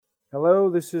Hello,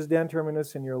 this is Dan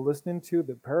Terminus, and you're listening to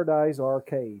the Paradise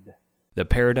Arcade. The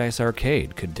Paradise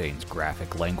Arcade contains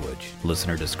graphic language.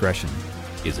 Listener discretion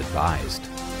is advised.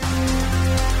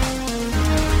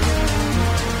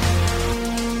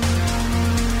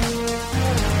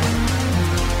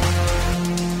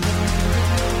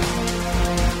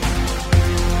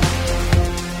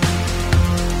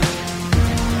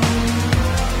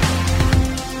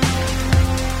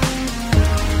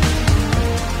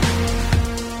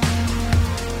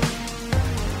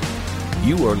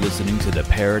 You are listening to the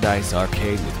Paradise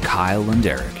Arcade with Kyle and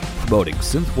Eric, promoting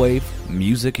synthwave,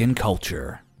 music, and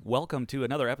culture. Welcome to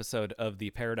another episode of the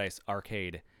Paradise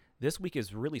Arcade. This week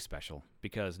is really special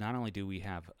because not only do we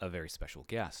have a very special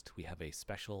guest, we have a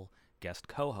special guest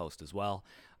co-host as well.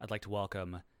 I'd like to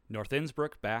welcome North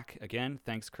Innsbruck back again.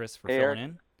 Thanks, Chris, for filling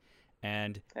in.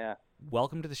 And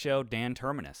welcome to the show, Dan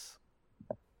Terminus.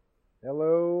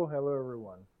 Hello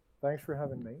everyone. Thanks for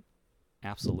having me.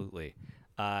 Absolutely.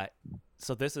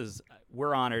 So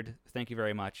we're honored. Thank you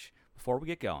very much. Before we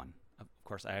get going, of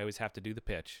course, I always have to do the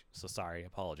pitch, so sorry, I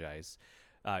apologize.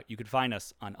 You can find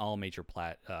us on all major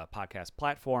podcast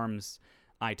platforms,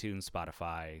 iTunes,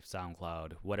 Spotify,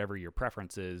 SoundCloud, whatever your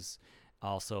preference is.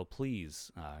 Also,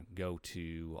 please go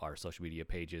to our social media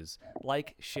pages,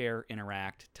 like, share,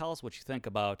 interact. Tell us what you think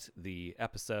about the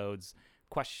episodes,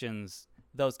 questions,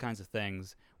 those kinds of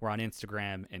things. We're on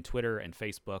Instagram and Twitter and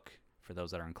Facebook for those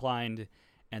that are inclined.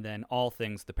 And then all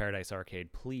things The Paradise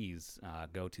Arcade, please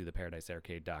go to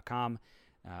theparadisearcade.com.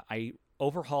 I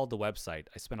overhauled the website.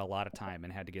 I spent a lot of time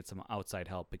and had to get some outside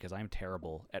help because I'm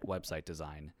terrible at website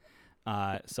design.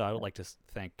 So I would like to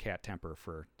thank Kat Temper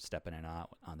for stepping in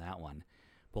on that one.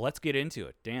 But let's get into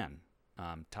it. Dan,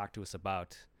 talk to us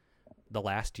about the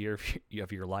last year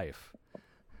of your life.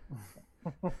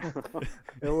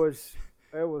 It was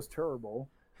terrible.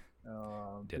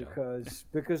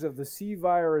 Because of the C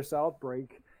virus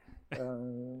outbreak,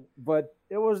 but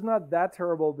it was not that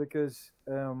terrible because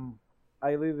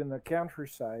I live in the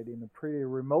countryside in a pretty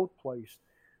remote place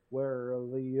where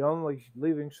the only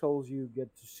living souls you get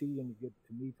to see and you get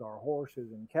to meet are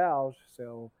horses and cows,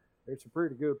 so it's a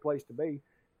pretty good place to be.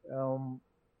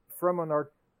 From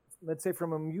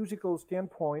a musical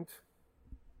standpoint,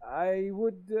 I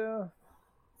would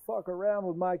fuck around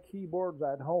with my keyboards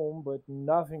at home, but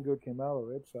nothing good came out of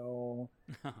it. So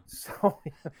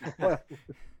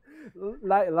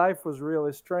life was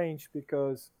really strange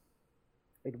because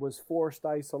it was forced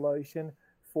isolation,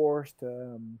 forced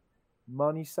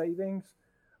money savings.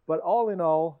 But all in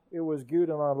all, it was good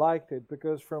and I liked it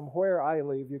because from where I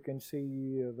live, you can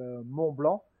see the Mont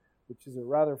Blanc, which is a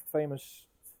rather famous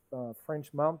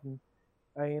French mountain.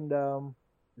 And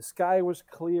the sky was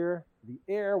clear, the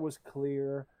air was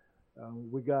clear.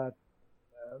 We got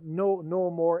no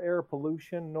more air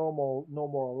pollution, no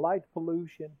more light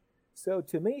pollution. So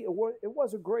to me, it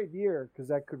was a great year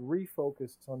because I could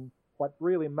refocus on what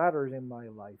really matters in my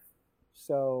life.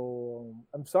 So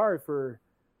I'm sorry for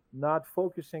not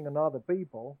focusing on other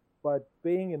people, but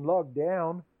being in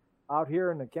lockdown out here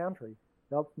in the country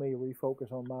helped me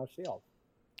refocus on myself.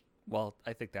 Well,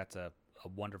 I think that's a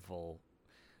wonderful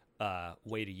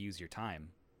way to use your time.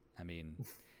 I mean,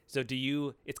 so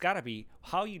it's got to be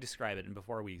how you describe it. And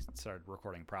before we started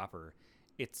recording proper,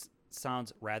 it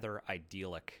sounds rather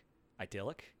idyllic.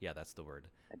 Idyllic? Yeah, that's the word.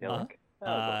 Idyllic.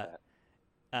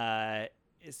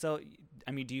 So,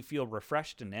 I mean, do you feel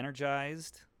refreshed and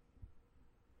energized?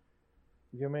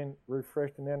 You mean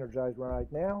refreshed and energized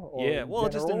right now? Or yeah, well,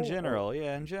 just in general. Or?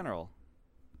 Yeah, in general.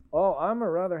 Oh, I'm a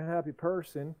rather happy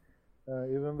person,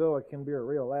 even though I can be a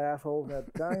real asshole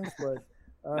at times. But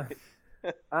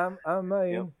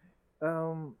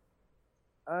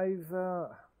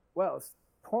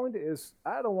point is,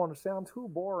 I don't want to sound too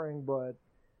boring, but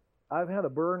I've had a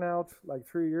burnout like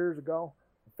 3 years ago.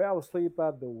 I fell asleep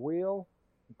at the wheel,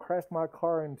 crashed my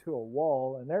car into a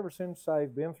wall, and ever since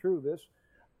I've been through this,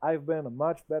 I've been a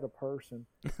much better person.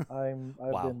 I've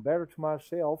Wow. been better to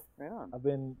myself. Yeah. I've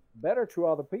been better to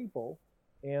other people,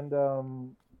 and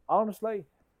honestly,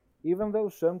 even though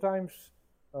sometimes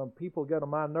people get on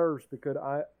my nerves because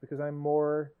I'm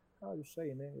more, how do you say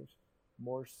in English,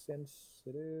 more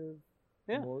sensitive.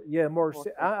 Yeah. I'm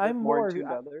more to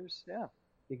others. Yeah.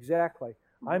 Exactly.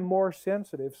 I'm more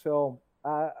sensitive, so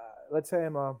let's say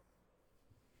I'm a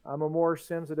more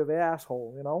sensitive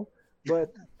asshole, you know.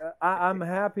 But I'm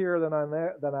happier than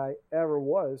I ever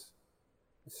was.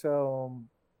 So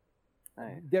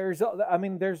I'm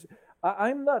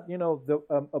not,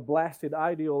 a blasted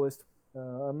idealist.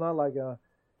 I'm not like a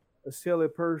silly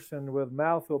person with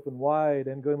mouth open wide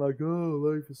and going like, oh,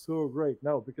 life is so great.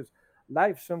 No, because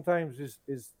life sometimes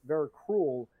is very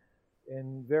cruel,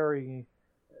 and very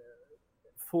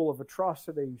full of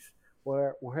atrocities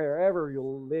wherever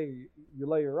you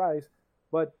lay your eyes.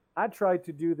 But I try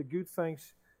to do the good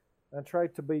things. I try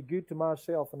to be good to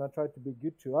myself, and I try to be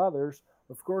good to others.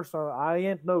 Of course, I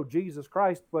ain't no Jesus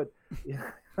Christ, but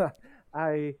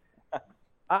I,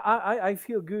 I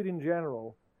feel good in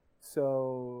general.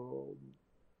 So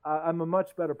I'm a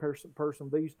much better person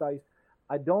these days.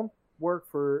 I don't work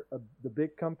for the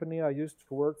big company I used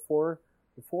to work for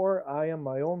before. I am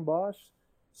my own boss.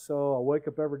 So I wake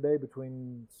up every day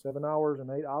between 7 hours and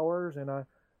 8 hours, and I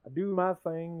do my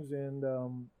things, and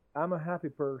I'm a happy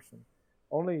person.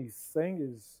 Only thing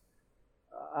is,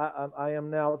 I am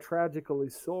now tragically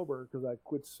sober because I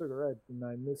quit cigarettes and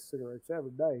I miss cigarettes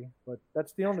every day. But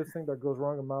that's the only thing that goes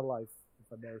wrong in my life,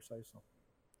 if I dare say so.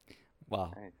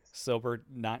 Wow. Nice. Sober,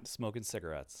 not smoking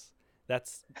cigarettes.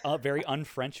 That's very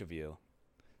un-French of you.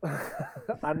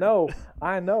 I know,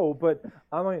 but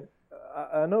I mean,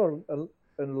 I know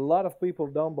a lot of people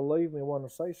don't believe me when I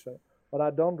say so, but I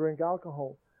don't drink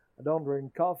alcohol. I don't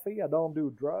drink coffee. I don't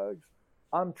do drugs.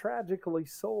 I'm tragically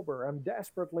sober. I'm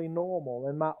desperately normal.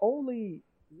 And my only,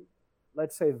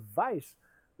 let's say, vice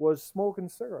was smoking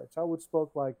cigarettes. I would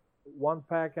smoke like 1.5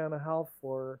 packs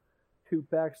or 2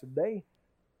 packs a day,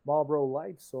 Marlboro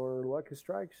Lights or Lucky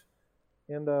Strikes.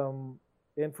 And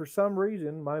for some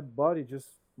reason, my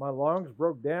lungs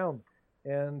broke down.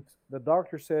 And the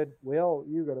doctor said, well,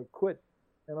 you got to quit.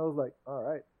 And I was like, all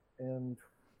right. And,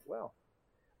 well,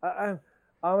 I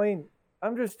mean,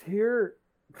 I'm just here.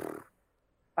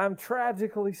 I'm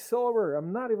tragically sober.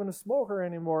 I'm not even a smoker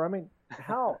anymore. I mean,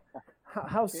 how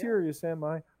serious am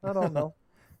I? I don't know.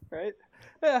 Right?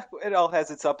 Yeah, it all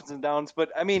has its ups and downs. But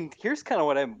I mean, here's kind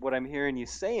of what I'm hearing you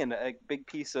saying. A big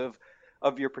piece of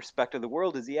your perspective of the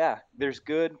world is, yeah, there's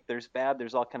good, there's bad,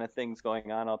 there's all kind of things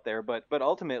going on out there. But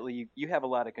ultimately, you have a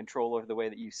lot of control over the way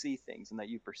that you see things and that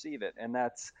you perceive it, and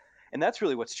that's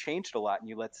really what's changed a lot in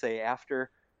you. Let's say after.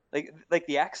 Like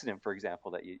the accident, for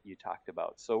example, that you talked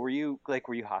about. So were you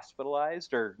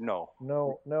hospitalized or no?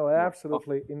 No,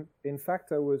 absolutely. Oh. In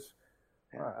fact, I was.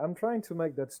 I'm trying to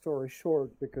make that story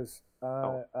short because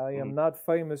I am not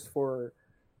famous for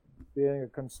being a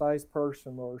concise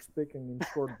person or speaking in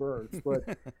short bursts. But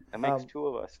that makes two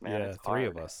of us, man. Yeah, it's three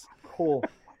hard. of us. Cool.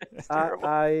 It's terrible.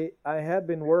 I had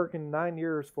been working 9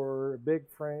 years for a big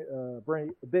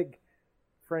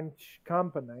French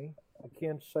company. I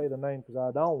can't say the name because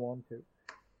I don't want to.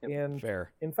 Yep. And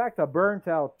Fair. in fact, I burnt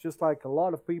out just like a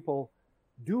lot of people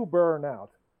do burn out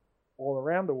all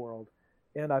around the world.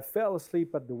 And I fell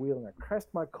asleep at the wheel and I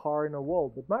crashed my car in a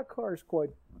wall. But my car is quite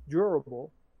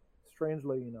durable,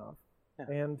 strangely enough.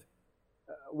 Yeah. And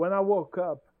when I woke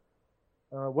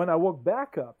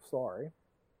back up, sorry,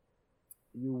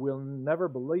 you will never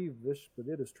believe this, but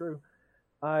it is true.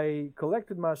 I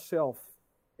collected myself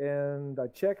and I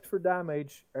checked for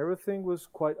damage. Everything was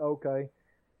quite okay.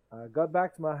 I got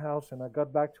back to my house and I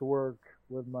got back to work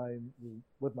with my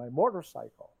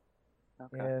motorcycle.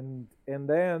 Okay. And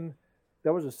then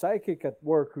there was a psychic at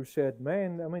work who said,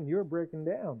 "Man, I mean, you're breaking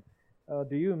down.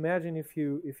 Do you imagine if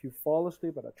you fall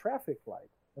asleep at a traffic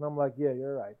light?" And I'm like, "Yeah,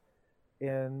 you're right."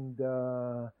 And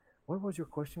what was your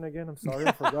question again? I'm sorry,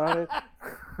 I forgot it.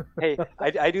 Hey,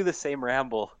 I do the same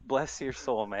ramble. Bless your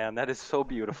soul, man. That is so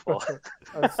beautiful.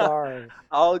 I'm sorry.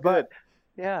 All good. But,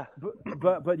 yeah.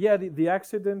 But yeah, the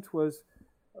accident was,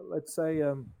 let's say,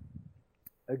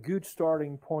 a good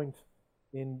starting point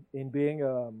in being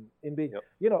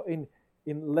Yep.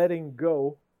 in letting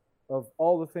go of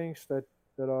all the things that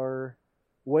are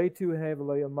way too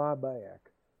heavily on my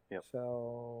back. Yep.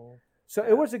 So Yeah.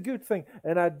 it was a good thing,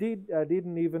 and I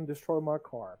didn't even destroy my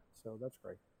car, so that's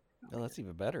great. Oh, that's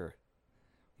even better.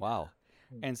 Wow.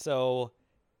 And so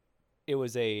it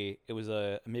was a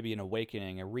maybe an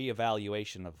awakening, a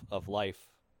reevaluation of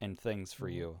life and things for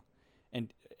you.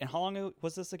 And how long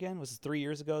was this again? Was this 3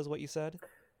 years ago is what you said?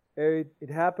 It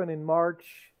happened in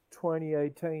March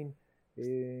 2018.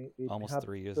 Almost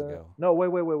 3 years ago. No,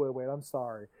 wait. I'm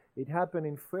sorry. It happened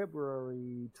in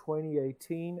February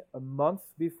 2018, a month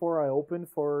before I opened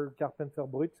for Carpenter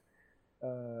Brut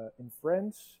in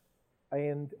France.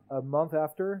 And a month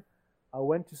after, I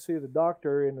went to see the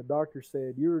doctor, and the doctor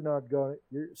said, "You're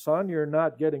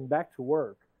not getting back to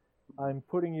work. I'm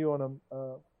putting you on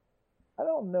I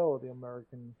don't know the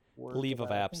American word. Leave of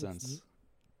absence."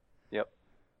 Yep.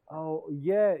 Oh,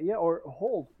 yeah,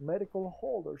 or medical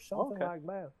hold or something like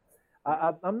that.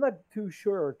 I'm not too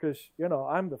sure because,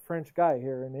 I'm the French guy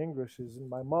here and English is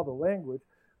my mother language.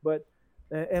 But,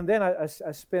 and then I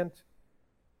spent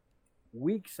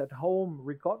weeks at home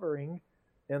recovering.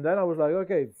 And then I was like,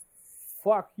 okay,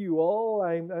 fuck you all.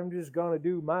 I'm just going to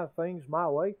do my things my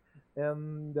way.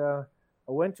 and I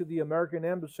went to the American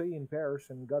Embassy in Paris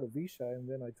and got a visa, and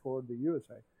then I toured the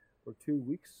USA for 2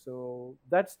 weeks. So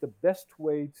that's the best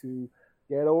way to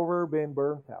get over being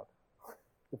burnt out,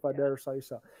 if I dare say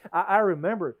so. I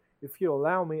remember, if you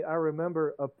allow me, I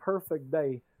remember a perfect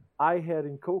day I had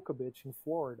in Cocoa Beach in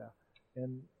Florida,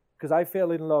 and because I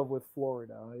fell in love with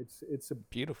Florida. It's a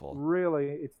Beautiful. really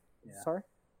it's sorry.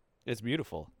 It's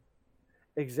beautiful.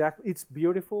 Exactly. It's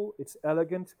beautiful. It's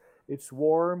elegant. It's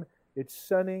warm. It's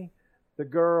sunny. The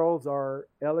girls are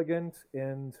elegant,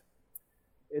 and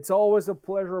it's always a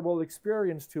pleasurable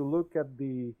experience to look at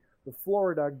the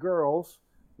Florida girls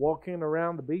walking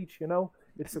around the beach.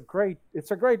 It's a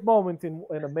great moment in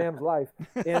a man's life.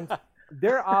 And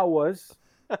there I was,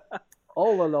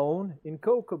 all alone in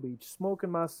Cocoa Beach, smoking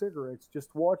my cigarettes,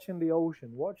 just watching the ocean,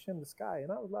 watching the sky,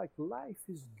 and I was like, life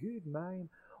is good, man.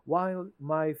 While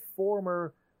my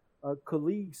former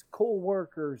colleagues,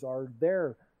 co-workers are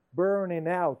there burning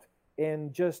out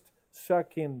and just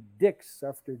sucking dicks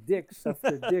after dicks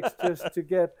after dicks just to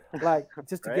get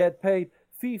to get paid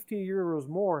 50 euros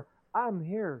more. I'm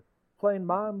here playing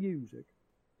my music,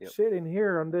 sitting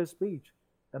here on this beach,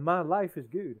 and my life is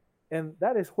good. And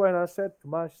that is when I said to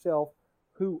myself,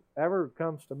 whoever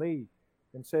comes to me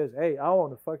and says, "Hey, I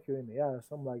want to fuck you in the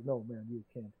ass," I'm like, "No, man, you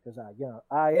can't, because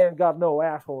I ain't got no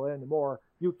asshole anymore.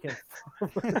 You can't."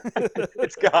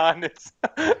 It's gone. It's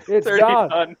gone.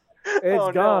 Done.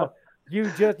 It's gone. No.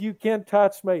 You can't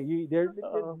touch me.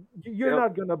 You're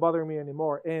not gonna bother me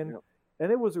anymore. And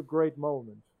it was a great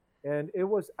moment. And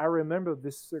I remember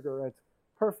this cigarette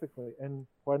perfectly. And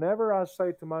whenever I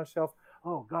say to myself,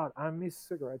 "Oh God, I miss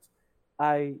cigarettes,"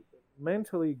 I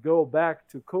mentally go back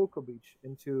to Cocoa Beach,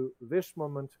 into this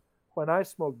moment when I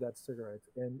smoked that cigarette,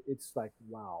 and it's like,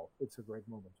 wow, it's a great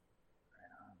moment.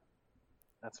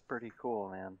 That's pretty cool,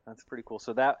 man. That's pretty cool.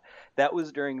 So that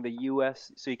was during the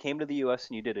U.S. So you came to the U.S.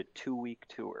 and you did a 2-week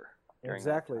tour.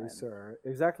 Exactly, sir.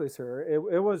 Exactly, sir.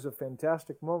 It was a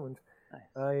fantastic moment.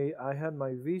 Nice. I had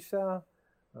my visa,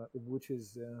 which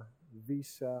is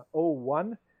visa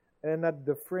 01. And at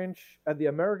the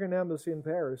American Embassy in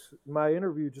Paris, my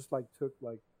interview just took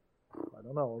I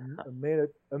don't know, a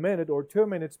minute or 2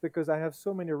 minutes, because I have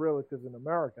so many relatives in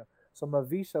America. So my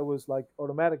visa was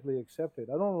automatically accepted.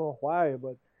 I don't know why,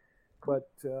 but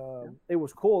it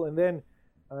was cool. And then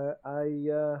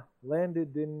I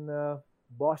landed in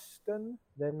Boston.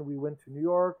 Then we went to New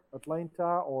York,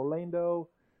 Atlanta, Orlando,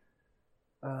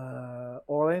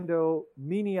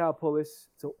 Minneapolis.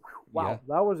 So wow,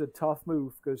 that was a tough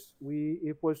move, because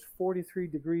it was 43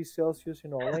 degrees Celsius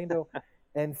in Orlando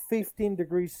and 15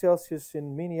 degrees Celsius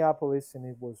in Minneapolis, and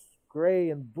it was gray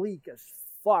and bleak as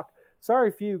fuck. Sorry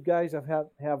if you guys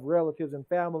have relatives and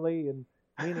family in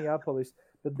Minneapolis,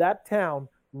 but that town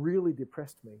really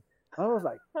depressed me. I was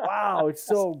like, wow, it's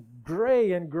so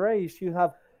gray and grayish. You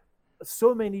have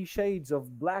so many shades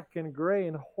of black and gray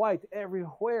and white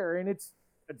everywhere, and it's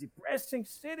a depressing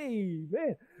city,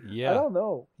 man. Yeah. I don't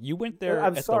know. You went there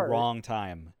at the wrong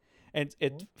time. And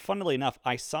funnily enough,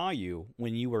 I saw you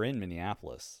when you were in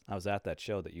Minneapolis. I was at that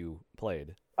show that you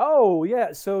played. Oh,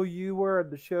 yeah. So you were at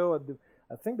the show at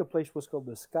I think the place was called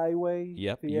the Skyway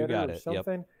Theater, you got it. Or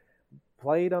something. Yep.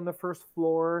 Played on the first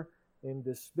floor in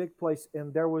this big place,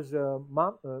 and there was a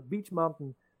Beach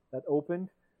Mountain that opened.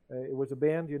 It was a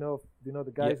band,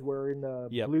 the guys wearing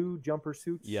blue jumper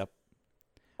suits. Yep.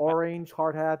 Orange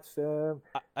hard hats.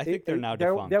 I think they're now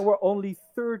defunct. There were only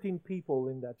 13 people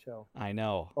in that show. I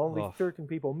know. Only 13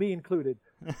 people, me included.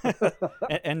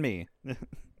 and me.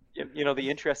 The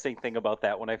interesting thing about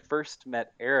that, when I first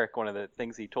met Eric, one of the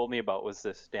things he told me about was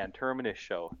this Dan Terminus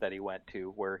show that he went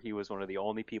to, where he was one of the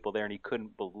only people there, and he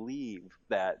couldn't believe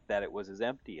that it was as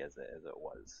empty as it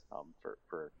was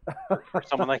for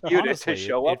someone like you Honestly, to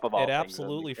show up about it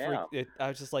absolutely freaked. I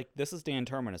was just like, this is Dan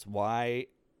Terminus. Why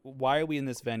are we in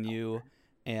this venue?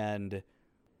 And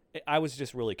I was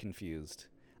just really confused.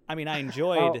 I mean, I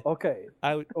enjoyed. Oh, okay.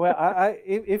 Well,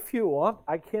 if you want,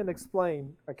 I can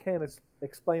explain. I can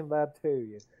explain that to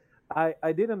you.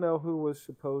 I didn't know who was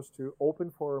supposed to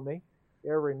open for me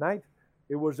every night.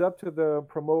 It was up to the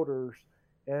promoters.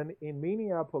 And in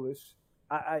Minneapolis,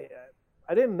 I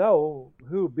didn't know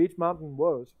who Beach Mountain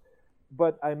was,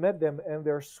 but I met them, and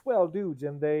they're swell dudes,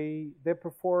 and they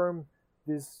perform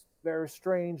this very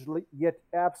strange yet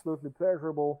absolutely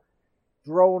pleasurable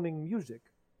droning music.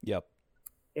 Yep.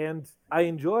 And I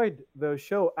enjoyed the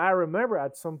show. I remember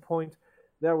at some point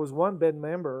there was one band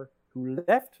member who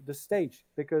left the stage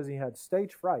because he had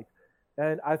stage fright.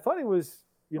 And I thought it was,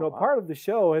 part of the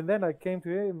show. And then I came to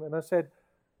him and I said,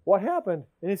 "What happened?"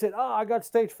 And he said, "Oh, I got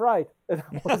stage fright." And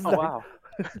I was like, wow.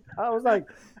 I was like,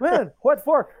 man, what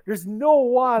for? There's no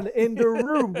one in the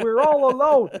room. We're all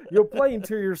alone. You're playing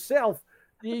to yourself.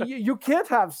 You can't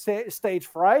have stage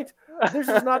fright. This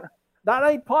is not, that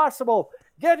ain't possible.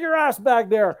 Get your ass back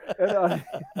there. And,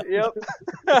 Yep.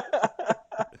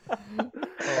 and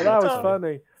that was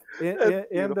funny. And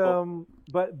beautiful.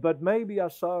 but maybe I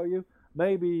saw you.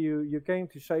 Maybe you came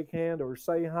to shake hand or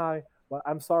say hi. But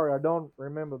I'm sorry, I don't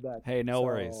remember that. Hey, no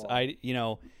worries.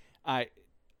 I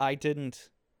I didn't.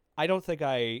 I don't think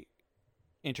I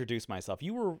introduced myself.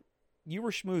 You were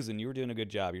schmoozing. You were doing a good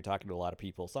job. You're talking to a lot of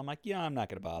people. So I'm like, yeah, I'm not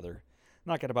gonna bother.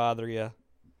 I'm not gonna bother you.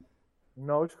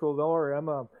 No, it's cool. Don't worry.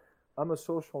 I'm a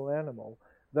social animal.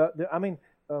 I mean,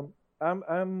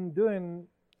 I'm doing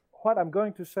what I'm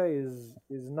going to say is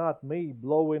not me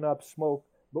blowing up smoke,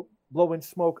 blowing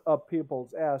smoke up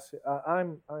people's ass.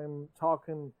 I'm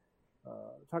talking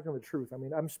the truth. I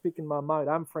mean, I'm speaking my mind.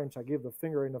 I'm French. I give the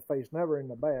finger in the face, never in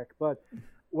the back. But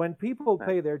when people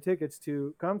pay their tickets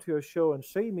to come to a show and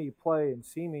see me play and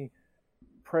see me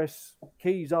press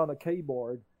keys on a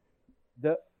keyboard,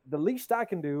 the the least I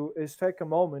can do is take a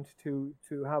moment to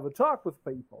have a talk with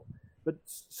people. But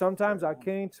sometimes I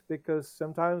can't because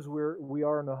sometimes we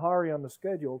are in a hurry on the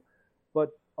schedule. But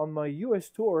on my U.S.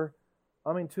 tour,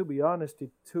 I mean, to be honest,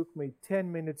 it took me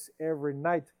 10 minutes every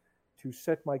night to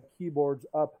set my keyboards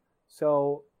up.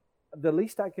 So the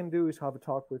least I can do is have a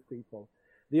talk with people.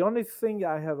 The only thing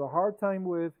I have a hard time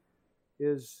with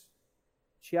is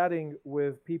chatting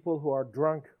with people who are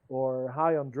drunk or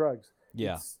high on drugs.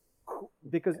 Yeah. It's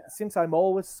because since I'm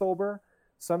always sober,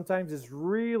 sometimes it's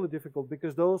really difficult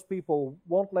because those people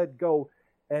won't let go,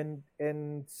 and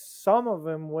some of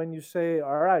them, when you say,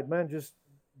 "All right, man, just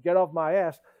get off my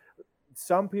ass,"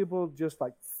 some people just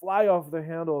like fly off the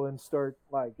handle and start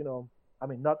like I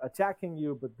mean, not attacking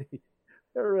you, but they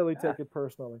really Yeah, take it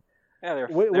personally, yeah, they're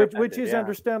which offended. is Yeah,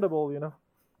 understandable.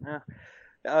 yeah.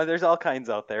 There's all kinds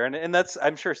out there, and that's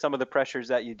I'm sure some of the pressures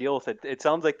that you deal with. It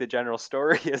sounds like the general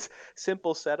story is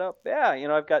simple setup. Yeah,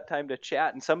 I've got time to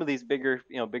chat, and some of these bigger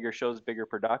shows, bigger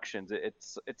productions, it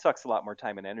sucks a lot more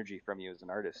time and energy from you as an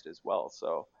artist as well.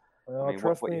 So, I Well, mean,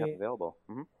 trust what you have me, available.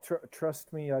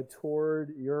 trust me. I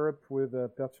toured Europe with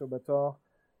Perturbator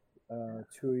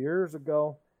 2 years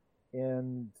ago,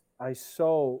 and I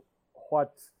saw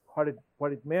what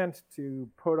what it meant to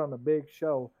put on a big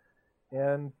show.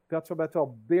 And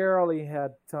Perturbator barely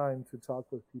had time to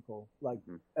talk with people. Like,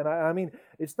 Hmm. and I mean,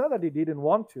 it's not that he didn't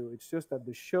want to; it's just that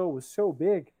the show was so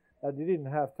big that he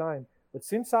didn't have time. But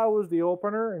since I was the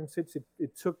opener, and since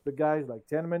it took the guys like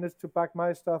 10 minutes to pack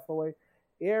my stuff away,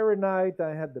 every night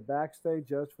I had the backstage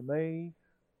just for me.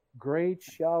 Great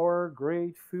shower,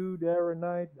 great food every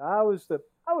night.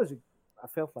 I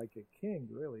felt like a king,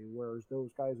 really. Whereas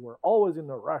those guys were always in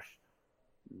a rush.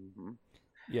 Hmm.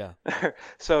 Yeah.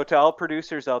 So to all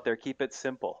producers out there, keep it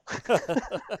simple.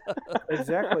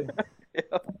 Exactly.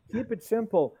 Yep. Keep it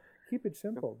simple. Keep it Yep.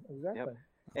 simple. Yep. Exactly.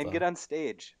 And get on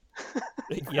stage.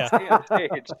 Yeah. Stay on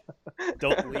stage.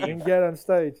 Don't leave. And get on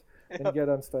stage. And Yep. get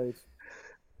on stage.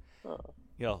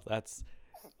 Oh. That's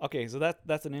okay. So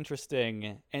that's an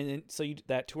interesting. And so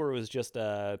that tour was just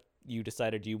you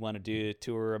decided you want to do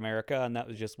tour America, and that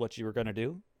was just what you were gonna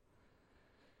do.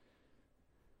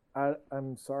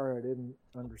 I'm sorry I didn't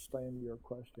understand your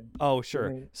question. Oh, You sure.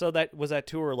 mean So that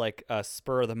tour like a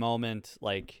spur of the moment,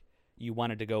 like you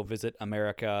wanted to go visit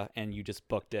America and you just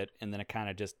booked it, and then it kind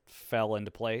of just fell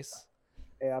into place.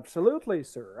 absolutely,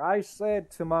 sir. I said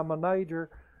to my manager,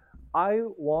 I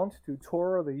want to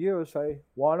tour the USA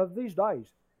one of these days.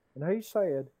 And he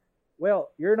said, well,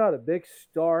 you're not a big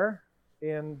star,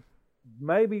 and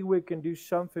maybe we can do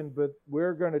something, but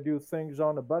we're going to do things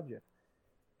on a budget.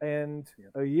 And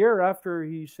Yep. a year after,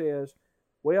 he says,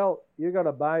 well, you got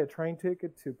to buy a train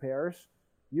ticket to Paris.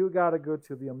 You got to go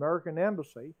to the American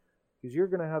embassy because you're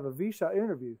going to have a visa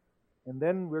interview. And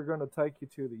then we're going to take you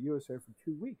to the USA for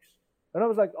 2 weeks. And I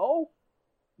was like, oh,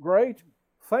 great.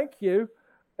 Thank you.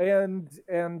 And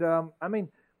I mean,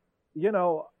 you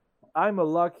know, I'm a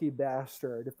lucky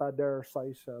bastard, if I dare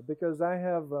say so, because I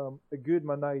have a good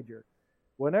manager.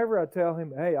 Whenever I tell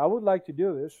him, hey, I would like to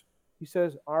do this, he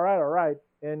says, all right.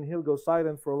 And he'll go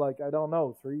silent for like, I don't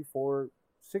know, 3, 4,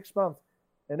 6 months.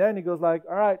 And then he goes like,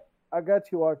 all right, I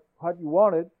got you what you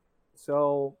wanted.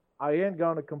 So I ain't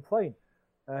going to complain.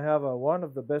 I have one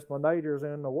of the best managers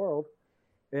in the world.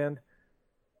 And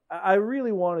I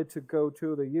really wanted to go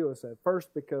to the USA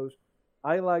first because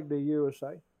I like the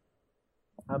USA.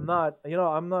 I'm not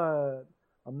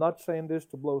saying this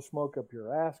to blow smoke up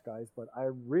your ass, guys, but I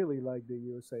really like the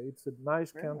USA. It's a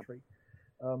nice Yeah. country,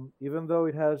 even though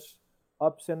it has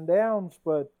ups and downs,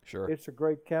 but Sure. it's a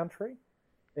great country.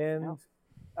 Yeah. And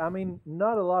I mean,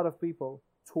 not a lot of people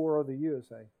tour the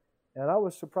USA, and I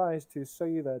was surprised to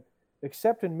see that,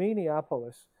 except in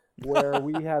Minneapolis, where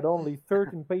we had only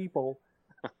 13 people,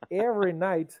 every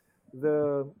night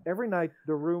the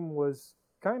room was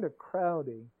kind of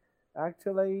crowded.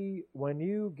 Actually, when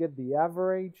you get the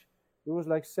average, it was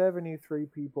like 73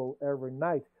 people every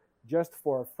night just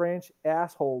for a French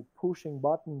asshole pushing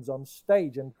buttons on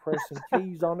stage and pressing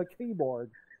keys on a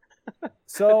keyboard.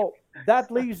 So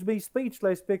that leaves me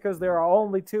speechless because there are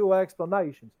only two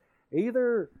explanations.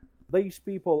 Either these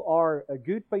people are a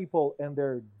good people and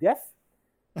they're deaf,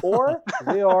 or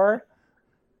they are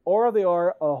or they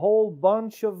are a whole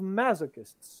bunch of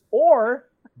masochists, or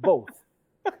both.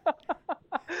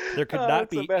 There could Oh, not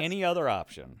that's the be best. any other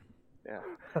option. Yeah.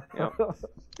 Yep.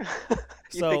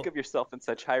 You So- think of yourself in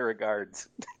such high regards.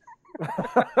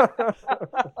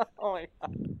 Oh my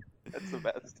god. That's the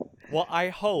best. Well, I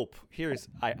hope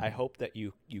that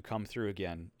you come through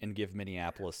again and give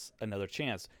Minneapolis another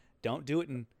chance. Don't do it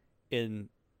in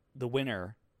the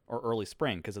winter or early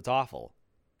spring because it's awful.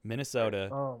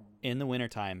 Minnesota in the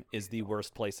wintertime is the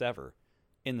worst place ever.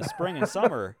 In the spring and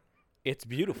summer, it's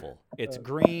beautiful. It's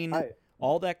green.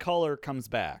 All that color comes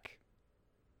back.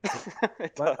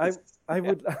 It But does. I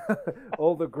would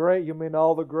all the gray. You mean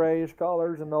all the grayish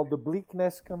colors and all the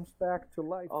bleakness comes back to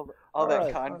life? All that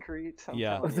Alright. concrete. I'm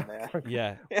Yeah. telling you, man.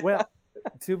 Yeah. Well,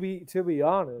 to be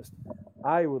honest,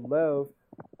 I would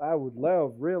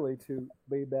love really to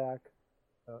be back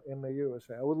in the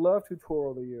USA. I would love to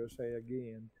tour the USA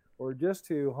again, or just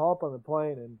to hop on a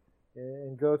plane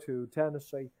and go to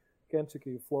Tennessee,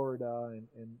 Kentucky, Florida,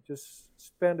 and just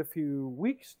spend a few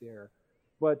weeks there.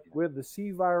 But with the C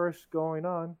virus going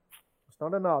on, it's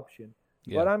not an option.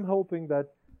 Yeah. But I'm hoping that,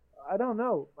 I don't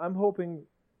know, I'm hoping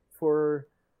for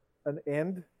an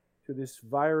end to this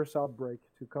virus outbreak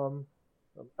to come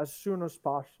as soon as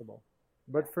possible.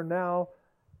 But for now,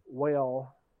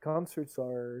 well, concerts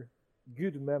are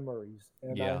good memories,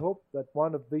 and I Yeah. hope that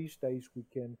one of these days we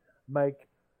can make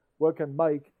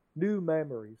new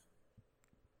memories.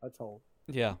 That's all.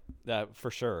 Yeah, for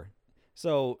sure.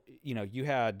 So, you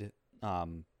had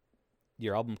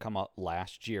your album come out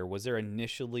last year. Was there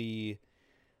initially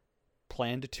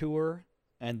planned a tour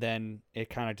and then it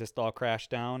kind of just all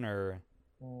crashed down, or?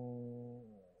 Mm,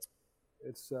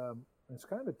 it's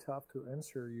kind of tough to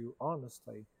answer you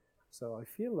honestly. So I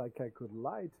feel like I could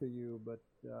lie to you, but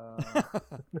You no,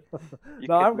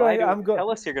 could I'm lie going. to I'm going.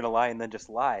 Tell us you're gonna lie and then just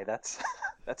lie. That's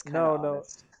that's kind No, of no,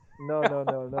 honest.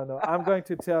 no. I'm going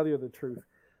to tell you the truth.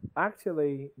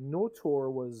 Actually, no tour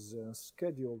was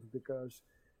scheduled because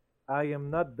I am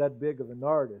not that big of an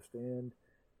artist, and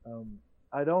um,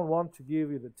 I don't want to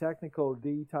give you the technical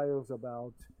details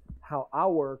about how I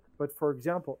work. But for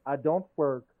example, I don't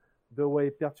work the way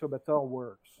Perturbator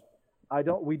works. I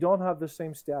don't. We don't have the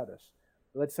same status.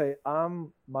 Let's say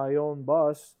I'm my own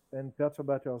boss, and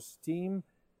Perturbator's team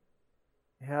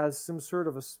has some sort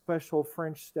of a special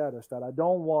French status that I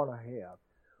don't want to have,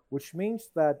 which means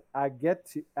that I get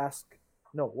to ask.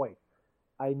 No, wait.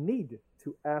 I need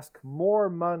to ask more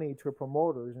money to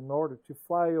promoters in order to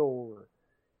fly over.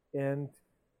 And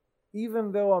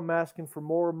even though I'm asking for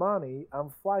more money, I'm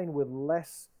flying with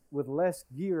less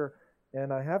gear,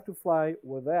 and I have to fly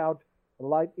without a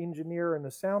light engineer and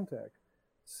a sound tech.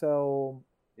 So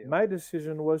Yeah. my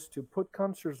decision was to put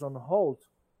concerts on hold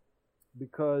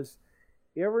because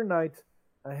every night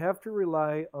I have to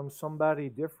rely on somebody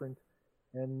different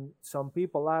and some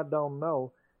people I don't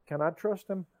know. Can I trust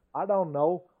them? I don't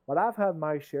know, but I've had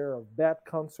my share of bad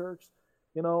concerts.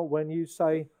 When you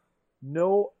say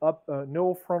no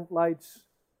front lights,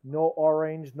 no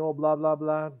orange, no blah blah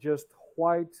blah, just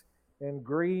white and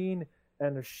green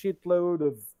and a shitload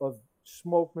of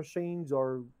smoke machines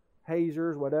or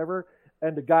hazers, whatever.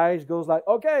 And the guys goes like,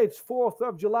 okay, it's 4th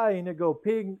of July, and you go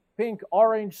pink,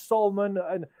 orange, Solomon,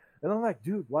 and I'm like,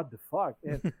 dude, what the fuck?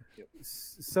 And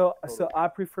so I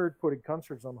preferred putting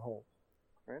concerts on hold.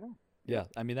 Right on. Yeah,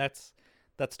 I mean that's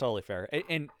totally fair.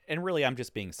 And really I'm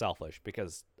just being selfish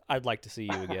because I'd like to see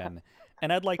you again.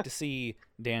 And I'd like to see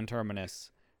Dan Terminus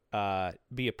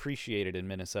be appreciated in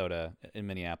Minnesota, in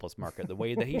Minneapolis market the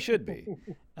way that he should be.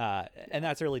 And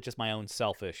that's really just my own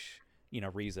selfish,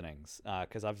 reasonings.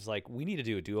 Because I was like, we need to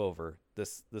do a do-over.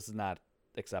 This is not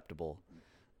acceptable.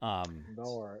 No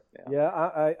worry. Yeah.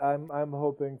 Yeah, I'm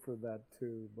hoping for that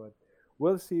too, but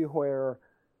we'll see where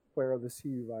the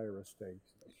C virus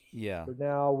takes us. Yeah. For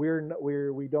now,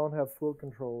 we don't have full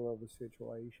control of the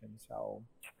situation. So,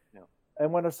 No.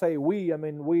 and when I say we, I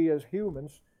mean we as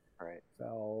humans. Right.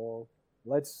 So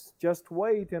let's just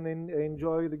wait and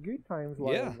enjoy the good times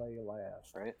while Yeah. they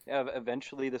last. Right. Yeah.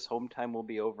 Eventually, this home time will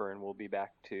be over, and we'll be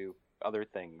back to other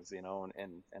things,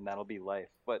 and that'll be life.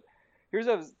 But here's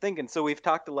what I was thinking. So we've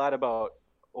talked a lot about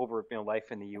over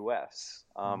life in the U.S.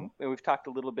 Mm-hmm. And we've talked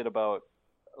a little bit about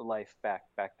life back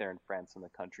there in France in the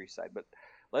countryside. But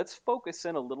let's focus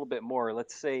in a little bit more.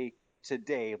 Let's say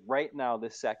today, right now,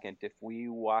 this second, if we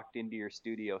walked into your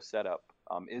studio setup,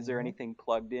 is there Mm-hmm. anything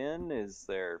plugged in? Is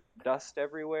there dust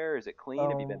everywhere? Is it clean?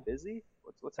 Have you been Um, busy?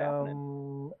 What's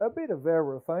happening? a bit of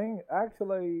everything.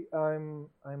 Actually, I'm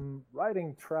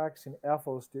writing tracks in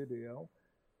FL Studio.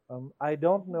 I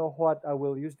don't know what I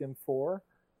will use them for.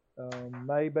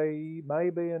 Maybe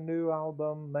a new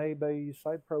album, maybe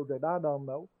side project. I don't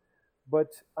know. But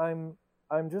I'm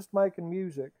just making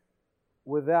music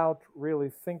without really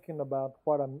thinking about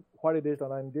what it is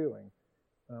that I'm doing,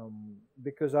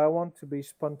 because I want to be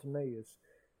spontaneous.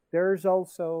 There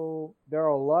are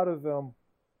a lot of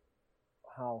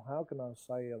how can I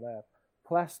say that,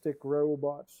 plastic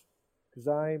robots, because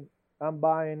I'm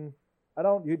buying. I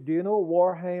don't. Do you know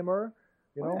Warhammer?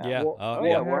 You Oh know yeah. Yeah. Oh, Yeah,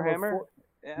 yeah. Warhammer Warhammer. four.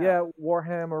 Yeah. Yeah,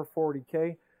 Warhammer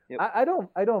 40K. Yep. I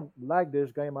don't like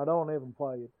this game. I don't even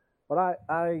play it. But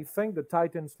I think the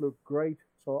Titans look great,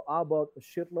 so I bought a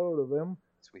shitload of them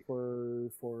Sweet. for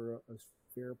a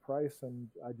fair price, and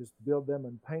I just build them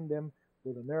and paint them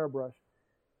with an airbrush.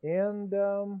 And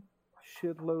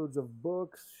shitloads of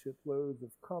books, shitloads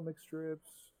of comic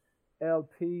strips,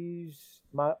 LPs,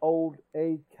 my old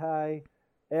AK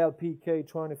LPK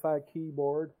 25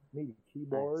 keyboard, MIDI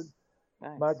keyboard,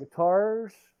 Nice. my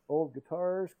guitars, old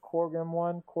guitars, Korg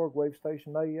M1, Korg Wave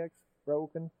Station AX,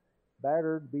 broken,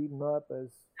 battered, beaten up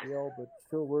as well, but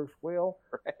still works well.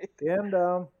 Right.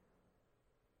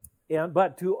 And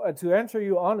but to answer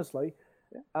you honestly,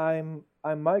 Yeah.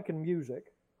 I'm making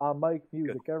music. I make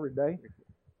music every day,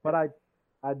 but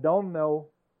I don't know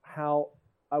how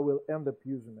I will end up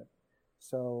using it.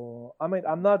 So I mean,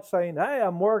 I'm not saying, hey,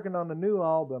 I'm working on a new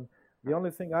album. The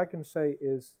only thing I can say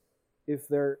is if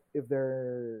there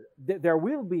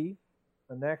will be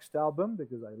a next album,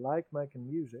 because I like making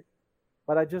music,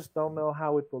 but I just don't know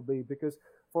how it will be, because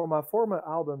for my former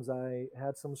albums I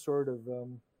had some sort of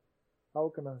how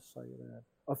can I say that,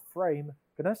 a frame.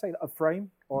 Can I say a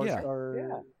frame or Yeah. or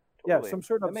Yeah. yeah, Totally. some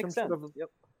sort That of makes some sense. sort of Yep.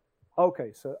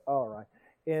 okay, so all right.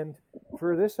 And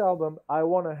for this album, I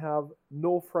want to have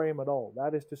no frame at all.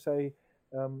 That is to say,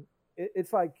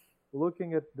 it's like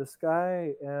looking at the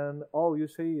sky and all you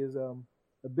see is a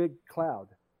big cloud.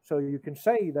 So you can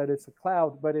say that it's a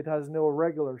cloud, but it has no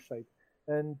regular shape.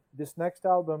 And this next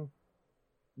album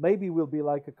maybe will be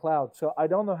like a cloud. So I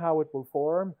don't know how it will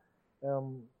form,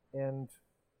 um, and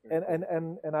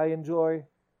and I enjoy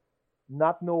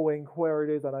not knowing where it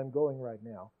is that I'm going right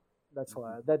now. That's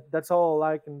why that's all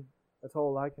I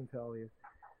can tell you.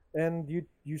 And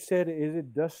you said, is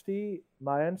it dusty?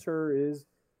 My answer is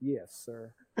yes,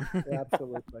 sir.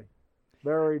 Absolutely.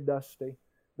 Very dusty.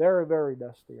 Very, very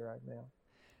dusty right now.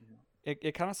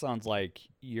 It kind of sounds like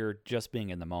you're just being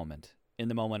in the moment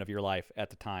of your life at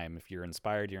the time. If you're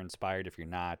inspired, you're inspired. If you're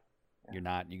not, you're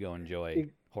not. You go enjoy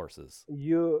horses.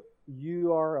 You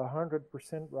are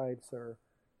 100% right, sir.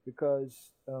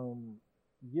 Because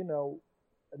you know,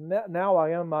 now I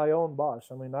am my own boss.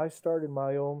 I mean, I started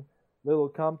my own little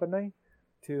company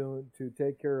to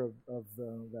take care of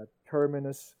that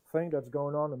Terminus thing that's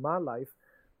going on in my life.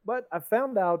 But I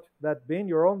found out that being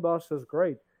your own boss is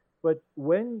great. But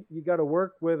when you got to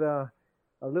work with a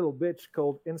little bitch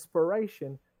called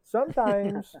inspiration,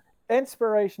 sometimes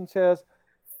inspiration says,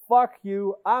 fuck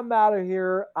you, I'm out of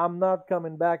here. I'm not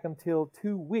coming back until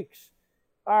 2 weeks.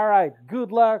 All right,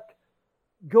 good luck.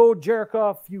 Go jerk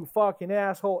off, you fucking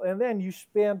asshole. And then you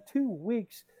spend 2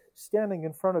 weeks standing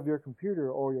in front of your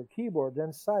computer or your keyboard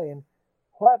and saying,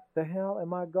 what the hell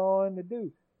am I going to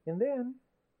do? And then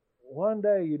one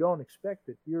day you don't expect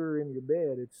it. You're in your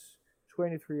bed. It's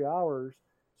 23 hours,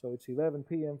 so it's 11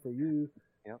 p.m. for you.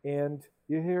 Yep. And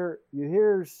you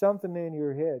hear something in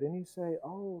your head, and you say,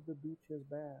 "Oh, the beach is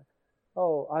back.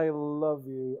 Oh, I love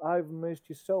you. I've missed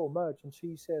you so much." And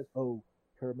she says, "Oh,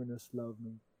 Terminus, love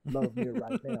me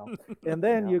right now." And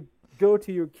then Yeah. you go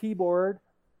to your keyboard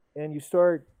and you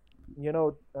start,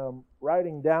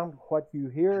 writing down what you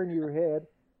hear in your head,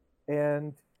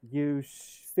 and you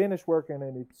finish working,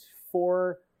 and it's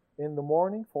 4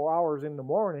 hours in the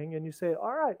morning, and you say,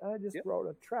 "All right, I just Yep. wrote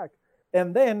a track,"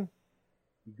 and then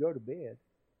you go to bed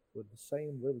with the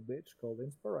same little bitch called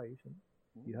inspiration.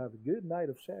 You have a good night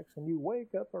of sex, and you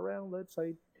wake up around, let's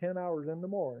say, 10 hours in the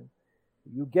morning.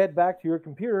 You get back to your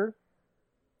computer,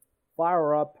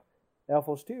 fire up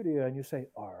FL Studio, and you say,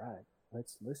 all right,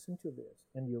 let's listen to this.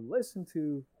 And you listen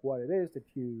to what it is that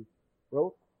you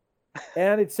wrote,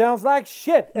 and it sounds like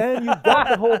shit, and you dump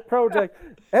the whole project,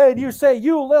 and you say,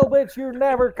 "You little bitch, you're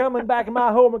never coming back in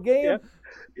my home again. Yep.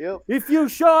 Yep. If you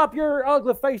show up your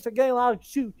ugly face again, I'll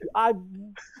shoot you.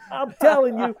 I'm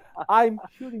telling you, I'm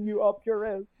shooting you up your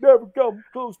ass. Never come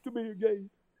close to me again."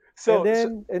 So,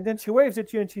 And then she waves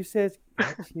at you and she says,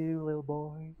 "Got you, little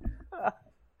boy."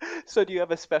 so do you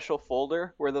have a special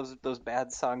folder where those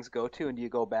bad songs go to, and do you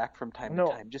go back from time No.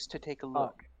 to time just to take a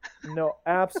look? No,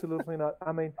 absolutely not.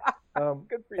 I mean,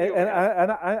 Good for you.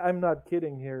 I'm not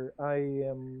kidding here.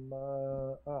 I'm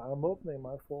opening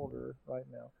my folder right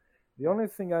now. The only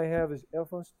thing I have is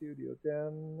FL Studio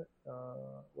 10.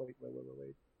 Wait.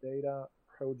 Data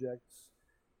projects,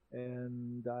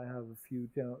 and I have a few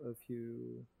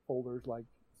folders like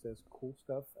it says cool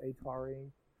stuff, Atari,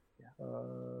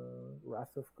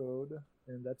 Wrath of Code,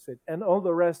 and that's it. And all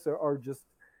the rest are just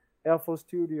FL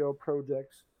Studio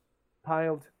projects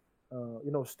piled,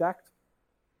 stacked.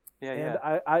 Yeah, And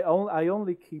yeah. I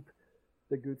only keep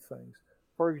the good things.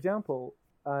 For example,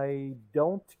 I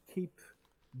don't keep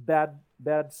bad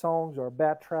songs or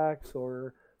bad tracks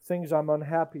or things I'm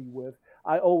unhappy with.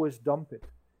 I always dump it,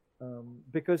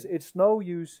 because it's no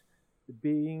use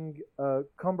being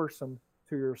cumbersome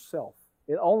to yourself.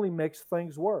 It only makes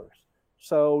things worse.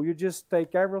 So you just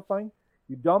take everything,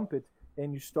 you dump it,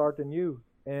 and you start anew.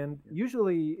 And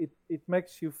usually it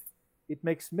makes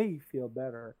me feel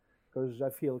better because I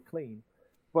feel clean.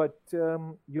 But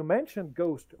you mentioned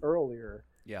Ghost earlier.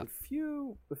 Yeah.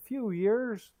 A few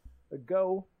years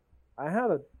ago, I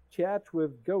had a chat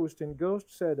with Ghost, and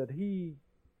Ghost said that he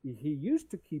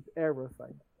used to keep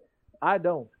everything. I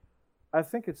don't. I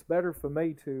think it's better for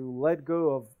me to let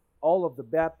go of all of the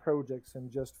bad projects and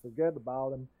just forget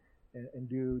about them, and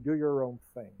do your own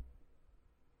thing.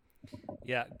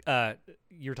 Yeah,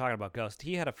 you're talking about Ghost.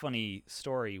 He had a funny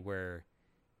story where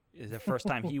the first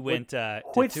time he went to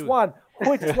Which one?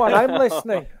 Which one? I'm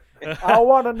listening. I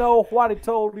want to know what he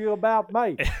told you about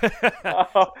me.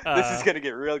 This is gonna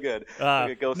get real good.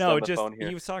 Ghost no, on the just phone here.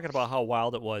 he was talking about how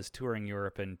wild it was touring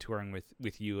Europe and touring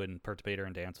with you and Perturbator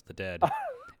and Dance with the Dead,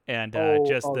 and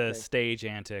just okay. the stage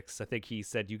antics. I think he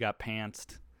said you got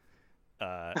pantsed,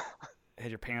 had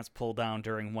your pants pulled down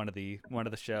during one of the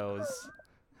shows.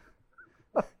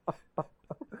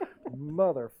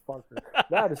 Motherfucker.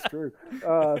 That is true.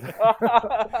 Oh,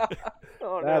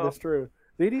 That no. is true.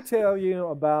 Did he tell you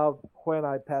about when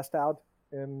I passed out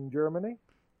in Germany?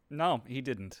 No, he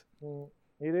didn't.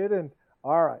 He didn't.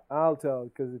 All right, I'll tell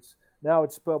because it's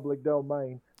public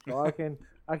domain, so I can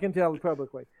tell it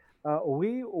publicly.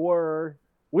 We were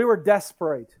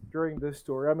desperate during this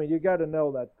tour. I mean, you got to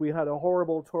know that we had a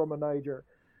horrible tour manager.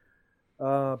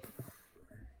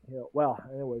 Well,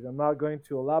 anyways, I'm not going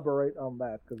to elaborate on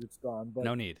that because it's done. But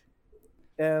No need.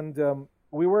 and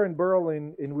we were in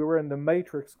Berlin, and we were in the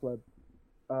Matrix Club,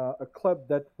 a club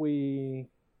that we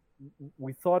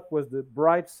thought was the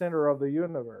bright center of the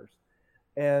universe.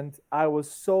 And I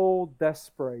was so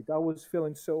desperate. I was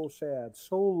feeling so sad,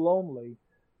 so lonely,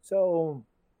 so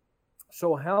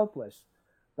helpless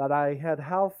that I had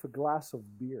half a glass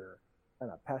of beer and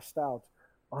I passed out.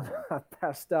 I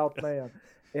passed out, man,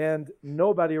 and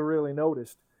nobody really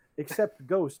noticed except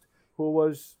Ghost, who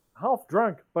was half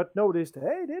drunk but noticed.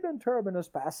 Hey, didn't Terminus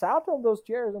pass out on those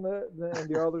chairs? And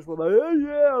the others were like, "Hey,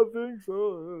 yeah, I think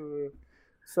so."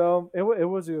 So it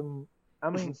was I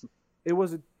mean, it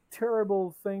was a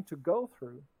terrible thing to go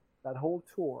through that whole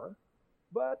tour,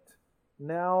 but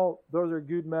now those are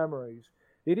good memories.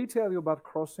 Did he tell you about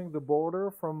crossing the border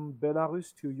from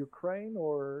Belarus to Ukraine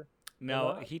or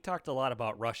No, not? he talked a lot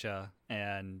about Russia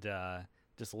and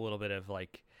just a little bit of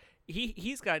like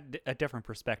he's got a different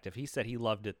perspective. He said he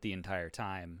loved it the entire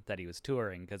time that he was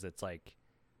touring because it's like,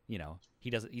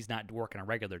 he's not working a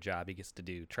regular job. He gets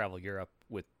to travel Europe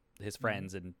with his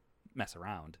friends and mess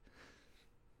around.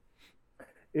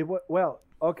 Well,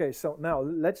 okay. So now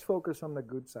let's focus on the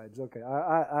good sides. Okay,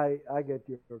 I get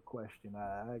your question.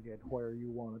 I get where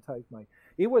you want to take me.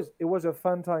 It was a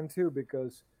fun time too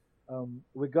because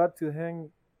we got to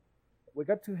hang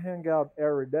out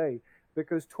every day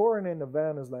because touring in a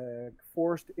van is like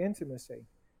forced intimacy,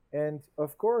 and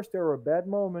of course there were bad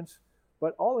moments,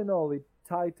 but all in all it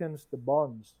tightens the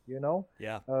bonds.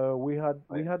 Yeah. We had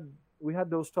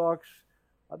those talks.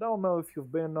 I don't know if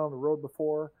you've been on the road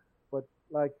before, but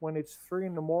like when it's 3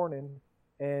 in the morning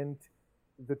and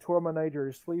the tour manager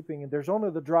is sleeping, and there's only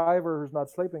the driver who's not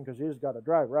sleeping because he's got to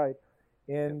drive, right?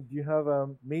 And you have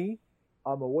me,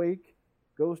 I'm awake,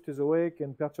 Ghost is awake,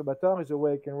 and Perturbator is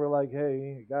awake, and we're like,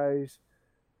 hey guys,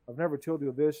 I've never told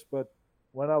you this, but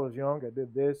when I was young, I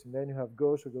did this, and then you have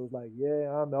Ghost who goes like,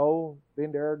 yeah, I know,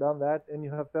 been there, done that, and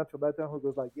you have Perturbator who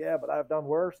goes like, yeah, but I've done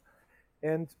worse.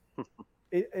 and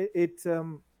it it it,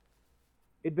 um,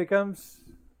 it becomes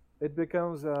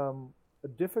a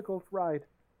difficult ride,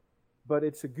 but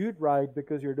it's a good ride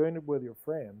because you're doing it with your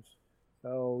friends.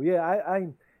 So yeah,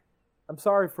 I'm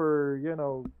sorry for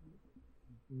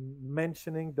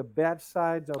mentioning the bad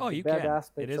sides of Oh, the you bad can. It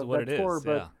aspects is of what that it tour, is.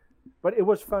 Yeah. but it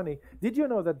was funny. Did you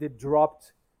know that they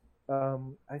dropped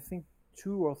I think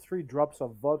 2 or 3 drops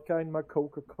of vodka in my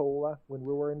Coca Cola when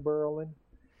we were in Berlin,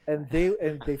 and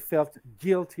they felt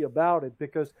guilty about it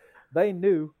because they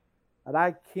knew that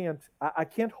I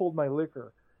can't hold my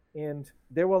liquor, and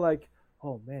they were like,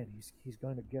 "Oh man, he's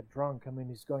going to get drunk. I mean,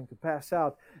 he's going to pass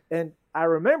out." And I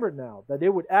remember now that they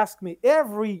would ask me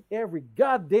every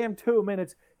goddamn 2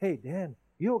 minutes, "Hey Dan,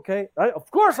 you okay?"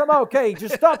 Of course I'm okay.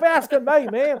 Just stop asking me,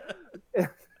 man.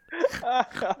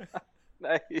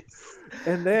 Nice.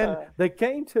 And then they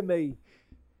came to me,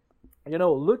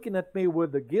 looking at me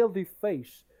with a guilty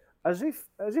face, as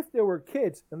if they were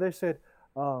kids, and they said,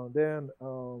 "Then,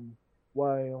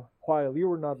 while you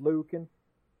were not looking,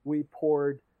 we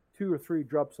poured 2 or 3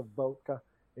 drops of vodka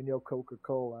in your Coca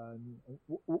Cola, and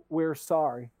we're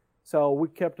sorry. So we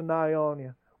kept an eye on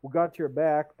you. We got your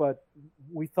back, but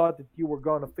we thought that you were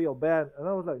going to feel bad." And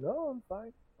I was like, "No, I'm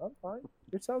fine. I'm fine.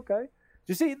 It's okay."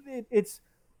 You see, it's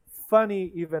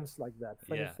funny events like that,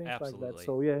 funny Yeah, things like that. absolutely.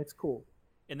 So yeah, it's cool.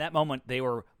 In that moment, they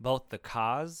were both the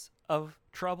cause of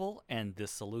trouble and the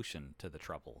solution to the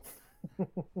trouble.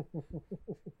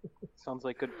 Sounds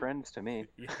like good friends to me.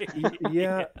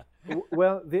 Yeah.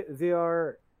 Well, they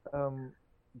are. Um,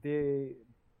 they.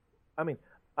 I mean,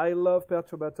 I love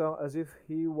Perturbator as if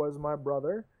he was my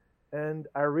brother, and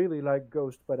I really like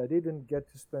Ghost, but I didn't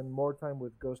get to spend more time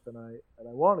with Ghost than I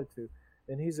wanted to.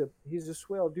 And he's a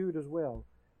swell dude as well,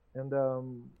 and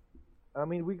I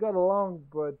mean we got along,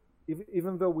 but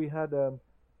even though we had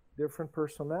different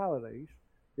personalities,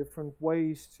 different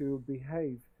ways to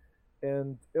behave,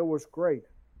 and it was great.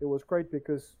 It was great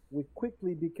because we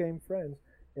quickly became friends.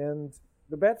 And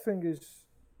the bad thing is,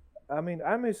 I mean,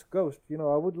 I miss Ghost.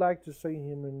 I would like to see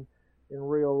him in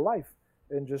real life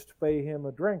and just pay him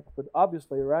a drink. But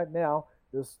obviously, right now,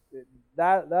 this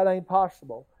that ain't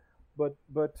possible. But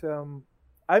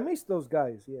I miss those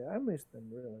guys. Yeah, I miss them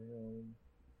really.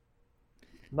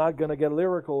 Not gonna get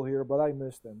lyrical here, but I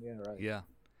miss them. Yeah, right. Yeah.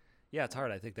 Yeah, it's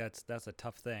hard. I think that's a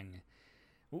tough thing.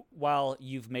 While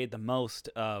you've made the most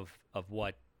of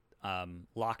what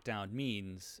lockdown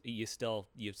means, you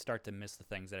start to miss the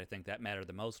things that I think that matter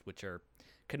the most, which are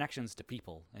connections to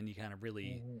people, and you kind of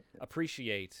really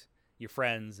appreciate your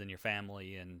friends and your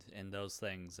family and those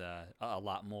things a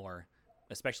lot more,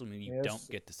 especially when you don't Yes,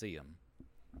 get to see them.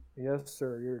 yes,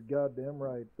 sir. You're goddamn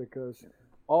right because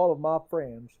all of my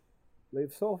friends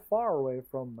live so far away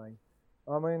from me.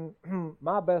 I mean,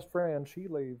 my best friend, she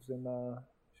lives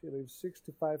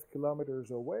 65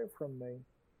 kilometers away from me,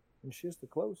 and she's the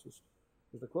closest.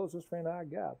 She's the closest friend I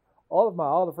got. All of my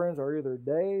other friends are either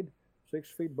dead, 6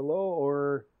 feet below,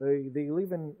 or they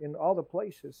live in other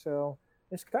places. So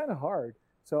it's kind of hard.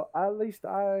 So at least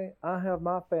I have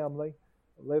my family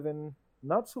living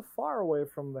not so far away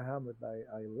from the hamlet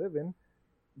I live in.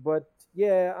 But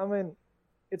yeah, I mean,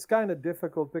 it's kind of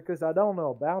difficult because I don't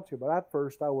know about you, but at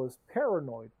first I was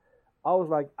paranoid. I was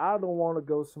like, I don't want to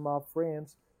go to my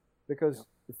friends because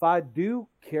if I do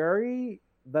carry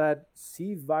that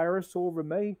C virus over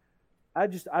me, I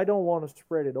don't want to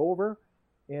spread it over,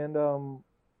 and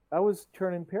I was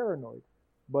turning paranoid.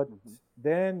 But Hmm.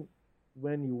 then,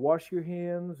 when you wash your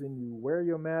hands and you wear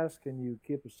your mask and you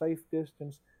keep a safe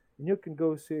distance, and you can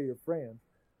go see your friends.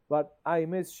 But I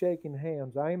miss shaking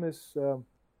hands. I miss uh,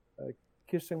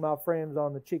 kissing my friends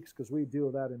on the cheeks because we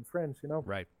do that in friends.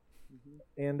 Right. Hmm.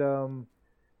 And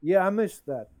yeah, I miss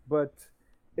that. But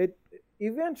it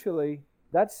eventually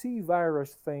that C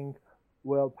virus thing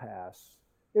will pass.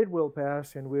 It will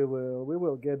pass, and we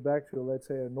will get back to, let's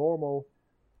say, a normal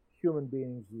human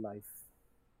being's life.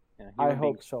 Yeah, I human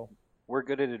hope beings, so. we're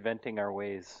good at inventing our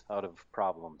ways out of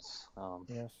problems.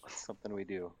 Yes. That's something we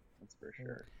do. That's for Yeah.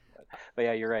 sure. But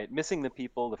yeah, you're right. Missing the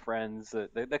people, the friends,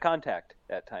 the contact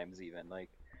at times even. Like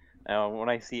when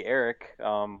I see Eric,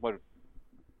 what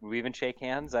we even shake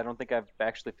hands. I don't think I've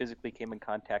actually physically came in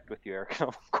contact with you, Eric, in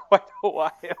quite a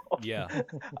while. Yeah.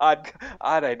 odd,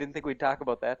 odd. I didn't think we'd talk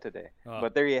about that today. Oh,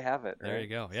 But there you have it, there right? you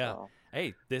go. Yeah. So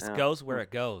Hey, this yeah, goes where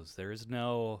it goes. There is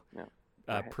no yeah,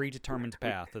 right. predetermined We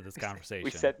path to this we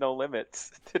conversation. set no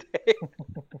limits today.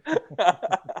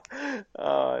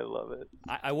 Oh, I love it.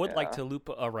 I would like Yeah. to loop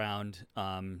around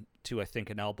to I think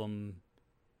an album,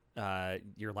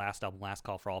 your last album, Last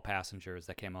Call for All Passengers,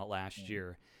 that came out last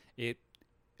year. It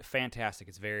fantastic.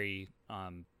 It's very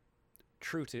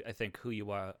true to I think who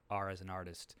you are as an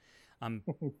artist. Um,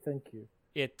 Thank you.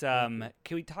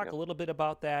 Can we talk a little bit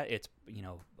about that? It's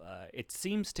it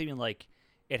seems to me like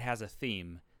it has a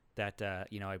theme that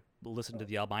I listened to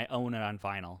the album. I own it on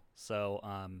vinyl, so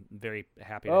very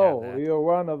happy to have Oh, that. you're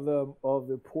one of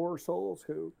the poor souls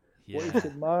who Yeah,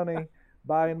 wasted money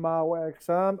buying my wax.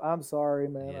 I'm sorry,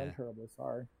 man. I'm yeah, terribly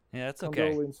sorry. yeah. That's okay.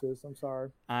 Condolences. I'm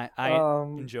sorry. I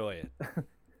Um, enjoy it.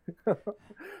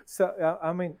 so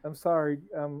I mean, I'm sorry.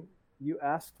 You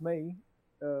asked me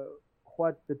uh,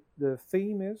 what the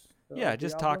theme is Yeah, of the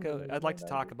just talk. album, and I'd like to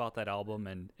then I talk did. about that album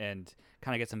and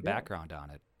kind of get some Yeah, background on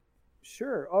it.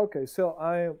 sure. Okay. So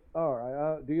I all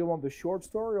right. Do you want the short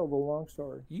story or the long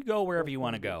story? You go wherever Which you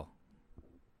want one to do you? go.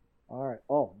 All right.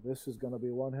 Oh, this is going to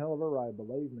be one hell of a ride,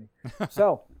 believe me.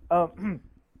 So,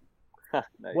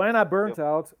 Nice. when I burnt Yep.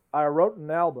 out, I wrote an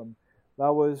album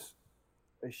that was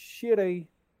a shitty,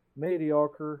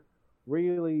 mediocre,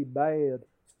 really bad,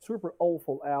 super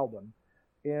awful album.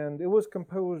 And it was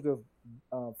composed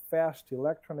of fast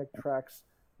electronic tracks,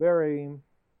 very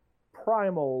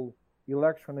primal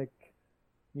electronic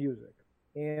music.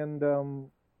 And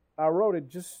I wrote it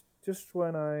just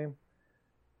when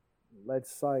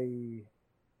let's say,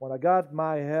 when I got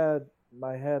my head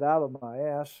out of my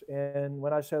ass, and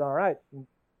when I said, "All right,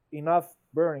 enough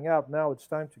burning out. Now it's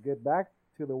time to get back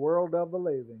to the world of the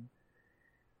living."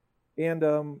 And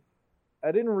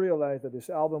I didn't realize that this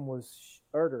album was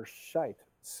utter shite.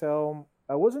 So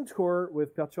I was on tour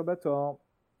with Perturbator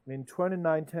in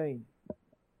 2019,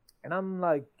 and I'm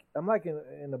like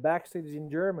in the backstage in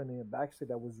Germany, a backstage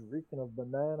that was reeking of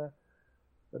banana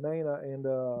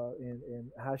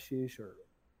and hashish or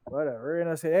whatever. And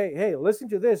I said, hey, listen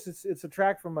to this. It's a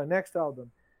track from my next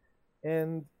album.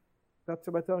 And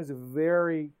Dr. Baton is a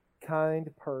very kind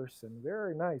person,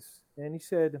 very nice. And he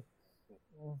said,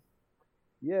 "Mm,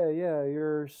 yeah,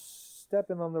 you're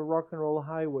stepping on the rock and roll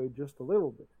highway just a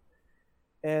little bit."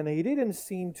 And he didn't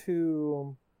seem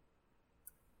too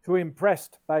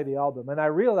impressed by the album. And I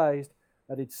realized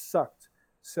that it sucked.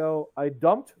 So I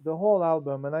dumped the whole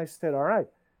album and I said, all right,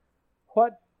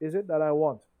 what is it that I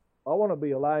want? I want to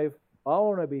be alive. I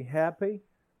want to be happy.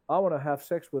 I want to have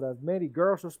sex with as many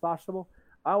girls as possible.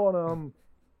 I want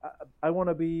to I want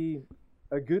to be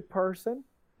a good person.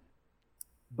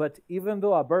 But even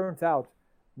though I burnt out,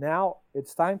 now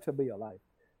it's time to be alive.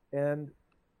 And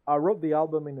I wrote the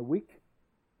album in a week,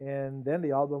 and then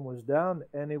the album was done,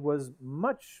 and it was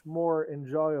much more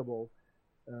enjoyable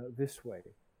this way.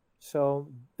 So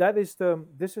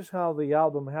this is how the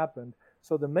album happened.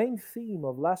 So the main theme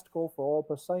of Last Call for All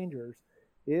Passengers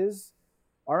is,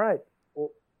 all right,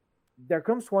 well, there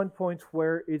comes one point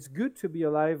where it's good to be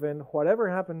alive, and whatever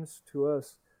happens to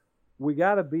us, we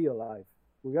gotta be alive.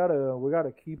 We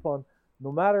gotta keep on,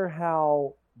 no matter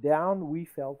how down we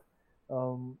felt,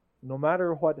 no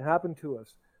matter what happened to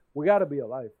us, we gotta be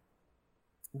alive.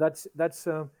 That's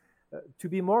to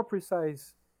be more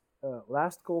precise.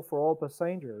 Last Call for All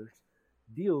Passengers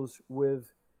deals with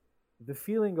the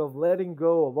feeling of letting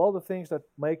go of all the things that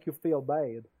make you feel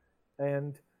bad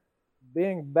and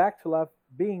being back to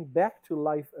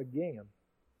life again,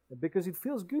 because it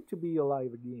feels good to be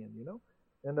alive again.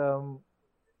 And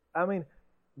I mean,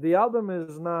 the album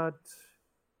is not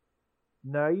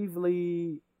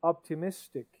naively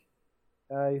optimistic.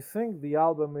 I think the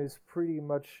album is pretty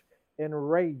much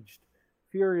enraged,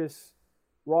 furious,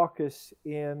 raucous,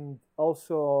 and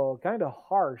also kind of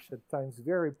harsh at times,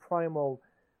 very primal.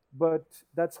 But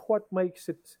that's what makes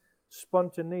it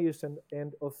spontaneous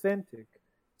and authentic.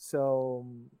 So,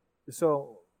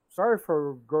 so sorry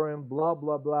for going blah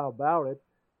blah blah about it,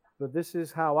 but this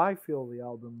is how I feel the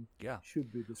album Yeah.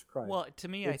 should be described. Well, to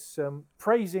me, It's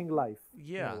praising life in a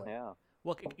yeah. way. Yeah.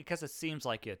 Well, because it seems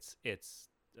like it's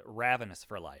ravenous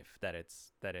for life. That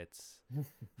it's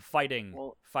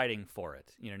Well, fighting for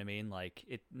it. You know what I mean? Like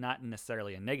it, not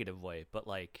necessarily a negative way, but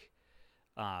like,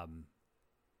 um,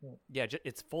 yeah,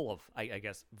 it's full of I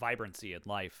guess vibrancy and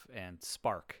life and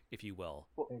spark, if you will.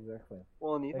 well, Exactly.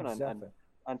 well, and even Exactly.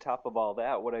 on top of all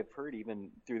that, what I've heard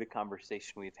even through the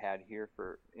conversation we've had here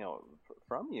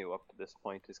from you up to this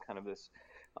point is kind of this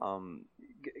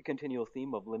continual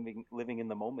theme of living in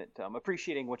the moment,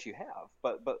 appreciating what you have,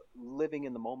 but living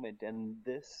in the moment. And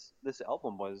this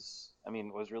album was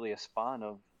really a spawn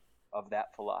of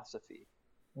that philosophy,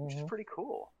 which is Hmm. pretty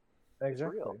cool. It's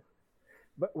Exactly. real.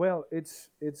 But well, it's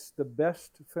the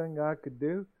best thing I could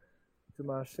do to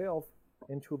myself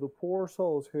and to the poor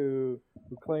souls who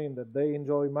claim that they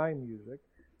enjoy my music.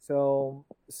 So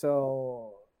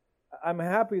I'm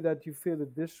happy that you feel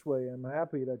it this way. I'm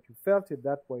happy that you felt it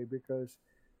that way, because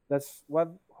that's what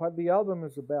the album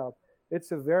is about.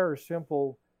 It's a very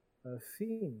simple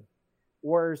theme.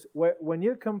 Whereas when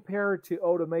you compare it to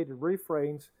automated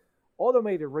refrains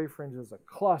is a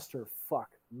clusterfuck,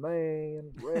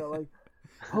 man. Really,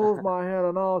 pulls my head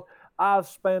and all. I've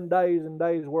spent days and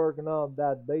days working on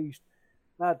that beast.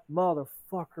 That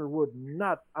motherfucker would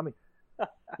not. I mean,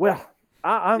 well,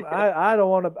 I don't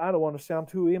want to sound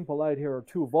too impolite here or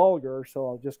too vulgar, so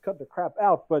I'll just cut the crap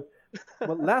out. But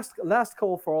last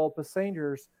call for all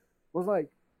passengers was like,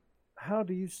 how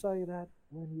do you say that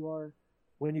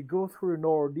when you go through an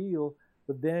ordeal,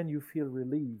 but then you feel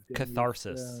relieved?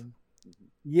 Catharsis.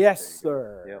 Yes,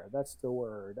 sir. Yep. That's the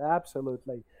word.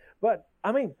 Absolutely. But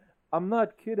I mean, I'm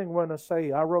not kidding when I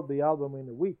say I wrote the album in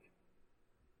a week.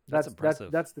 That's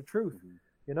impressive. That's the truth. Mhm.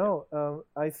 You know,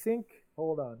 I think.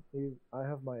 Hold on, I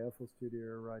have my FL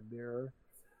Studio right there.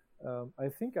 I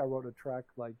think I wrote a track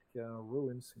like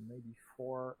Ruins in maybe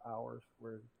 4 hours.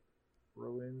 Where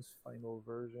Ruins final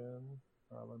version.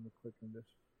 Let me click on this.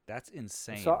 That's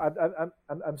insane. So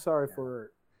I'm sorry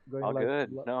for going All like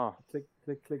good. No.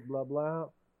 click blah blah.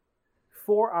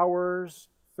 4 hours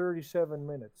 37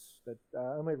 minutes. That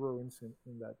I made Ruins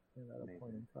in that Amazing.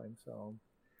 point in time. So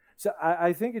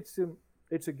I think it's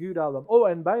a good album. Oh,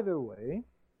 and by the way,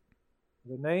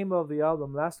 the name of the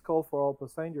album, Last Call for All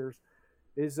Passengers,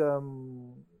 is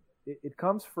it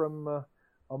comes from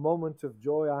a moment of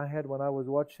joy I had when I was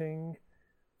watching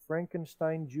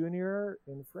Frankenstein Jr.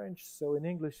 in French. So in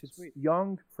English, it's Sweet.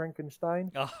 Young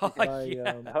Frankenstein. Oh, by,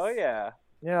 yes. Oh yeah.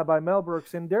 Yeah, by Mel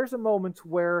Brooks. And there's a moment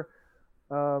where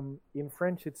in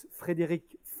French it's Frédéric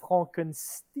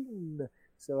Frankenstein.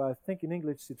 So I think in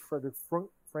English it's Frederick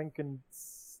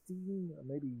Frankenstein.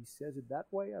 Maybe he says it that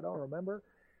way. I don't remember.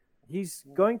 He's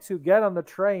going to get on the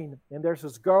train, and there's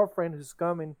his girlfriend who's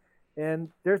coming, and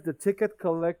there's the ticket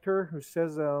collector who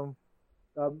says,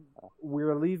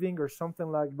 "We're leaving" or something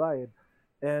like that.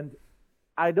 And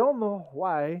I don't know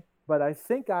why, but I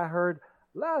think I heard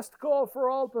 "Last call for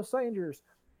all passengers,"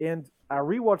 and I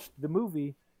rewatched the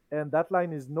movie, and that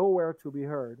line is nowhere to be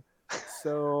heard.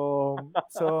 So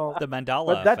The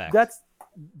Mandela but effect.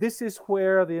 this is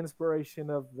where the inspiration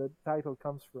of the title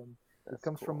comes from. That's It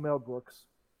comes cool. from Mel Brooks.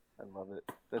 I love it.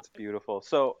 That's beautiful.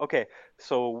 So okay,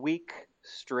 so a week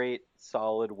straight,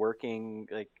 solid working.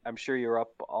 Like I'm sure you're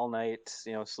up all night,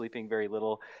 sleeping very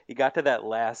little. You got to that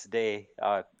last day,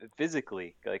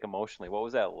 physically, like emotionally. What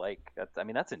was that like?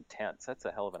 That's intense. That's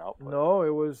a hell of an output. No,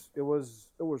 it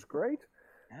was great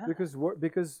Yeah.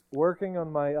 because working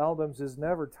on my albums is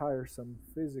never tiresome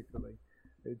physically.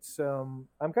 It's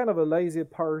I'm kind of a lazy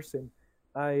person.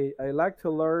 I like to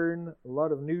learn a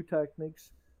lot of new techniques,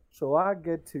 so I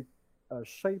get to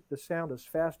shape the sound as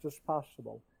fast as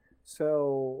possible.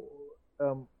 So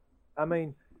um, I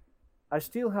mean, I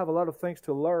still have a lot of things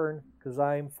to learn because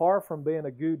I'm far from being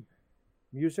a good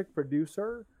music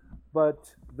producer.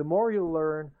 But the more you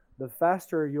learn, the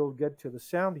faster you'll get to the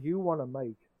sound you want to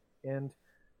make. And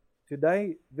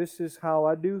today, this is how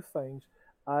I do things.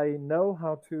 I know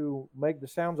how to make the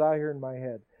sounds I hear in my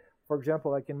head. For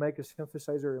example, I can make a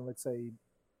synthesizer in, let's say,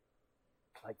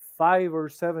 like 5 or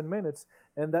 7 minutes,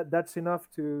 and that's enough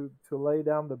to lay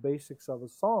down the basics of a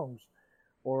songs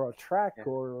or a track Yeah.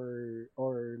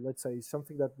 or let's say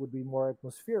something that would be more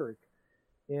atmospheric.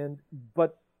 And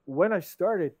but when I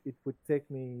started, it would take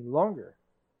me longer.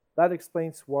 That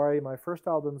explains why my first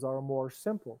albums are more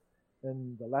simple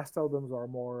and the last albums are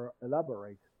more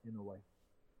elaborate in a way.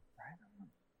 Right on.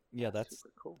 Yeah, that's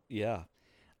super cool. yeah.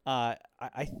 I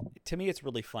to me it's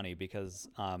really funny because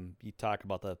you talk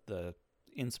about the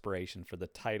inspiration for the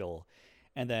title,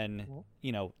 and then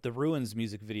the Ruins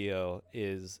music video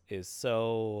is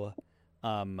so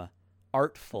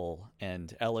artful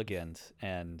and elegant,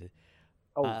 and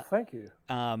Oh, thank you.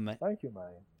 um Thank you,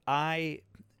 man.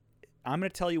 I'm going to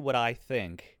tell you what I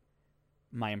think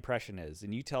my impression is,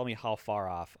 and you tell me how far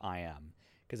off I am,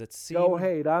 because it seems Go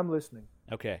ahead, I'm listening.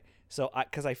 okay. So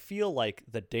because I feel like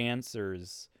the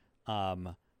dancers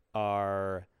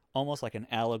are almost like an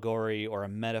allegory or a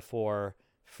metaphor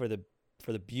for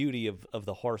the beauty of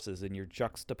the horses, and you're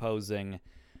juxtaposing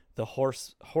the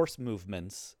horse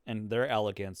movements and their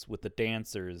elegance with the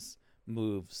dancers'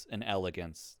 moves and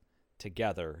elegance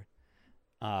together.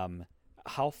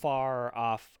 How far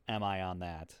off am I on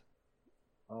that?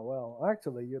 Oh well,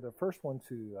 actually, you're the first one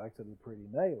to actually pretty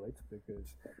nail it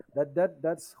because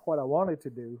that's what I wanted to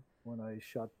do when I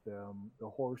shot the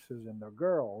horses and the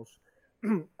girls.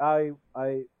 I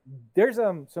there's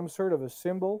some sort of a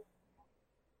symbol,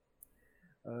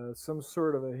 some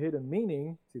sort of a hidden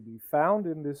meaning to be found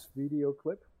in this video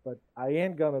clip, but I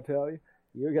ain't gonna tell you.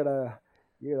 You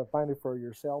gotta find it for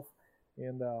yourself,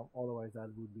 and otherwise that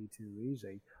would be too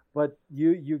easy. But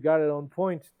you got it on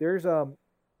point. There's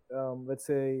let's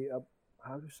say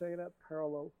how to say that,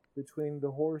 parallel between the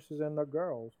horses and the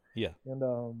girls. Yeah.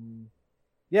 And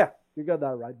yeah, you got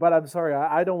that right. But I'm sorry,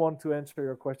 I don't want to answer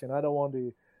your question. I don't want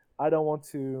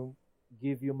to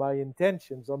give you my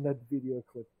intentions on that video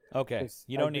clip Okay.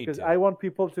 You don't need because to. I want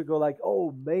people to go like,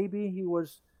 oh, maybe he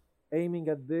was aiming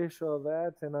at this or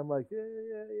that, and I'm like,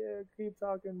 yeah, keep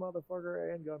talking, motherfucker.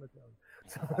 I ain't gonna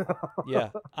tell you. Yeah.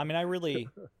 I mean,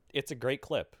 it's a great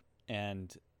clip.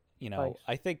 And, Thanks.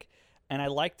 I think, and I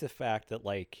like the fact that,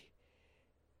 like,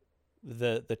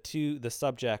 the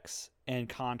subjects in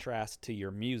contrast to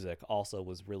your music also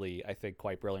was really, I think,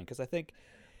 quite brilliant. Because I think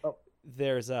Oh,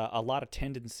 there's a lot of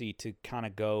tendency to kind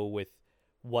of go with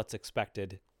what's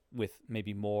expected with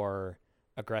maybe more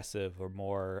aggressive or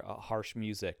more harsh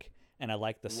music. And I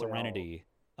like the well, serenity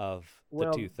of the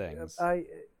well, two things.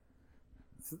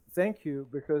 thank you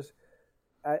because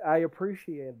I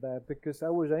appreciate that because I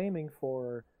was aiming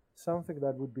for something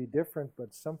that would be different,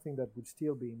 but something that would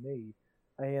still be me.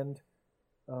 And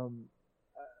um,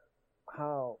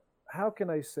 how how can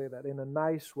I say that in a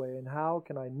nice way, and how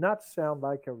can I not sound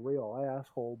like a real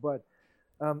asshole? But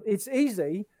it's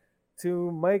easy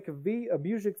to make a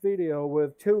music video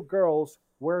with two girls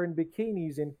wearing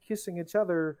bikinis and kissing each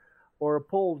other, or a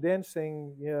pole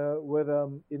dancing, with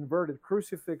inverted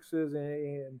crucifixes,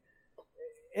 and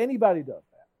anybody does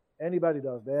that. Anybody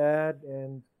does that,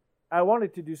 and I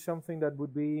wanted to do something that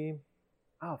would be,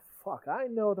 oh fuck, I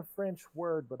know the French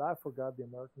word, but I forgot the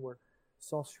American word,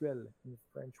 sensuel in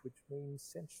French, which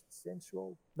means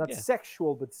sensual, not Yeah.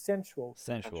 sexual, but sensual,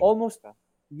 Sensual. almost,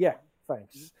 yeah,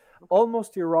 thanks,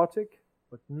 almost erotic,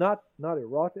 but not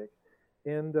erotic,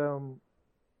 and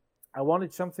I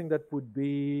wanted something that would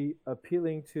be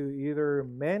appealing to either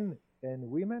men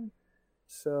and women.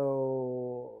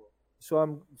 So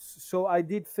so I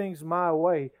did things my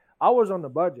way. I was on the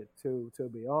budget, to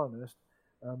be honest.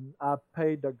 I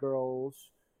paid the girls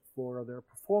for their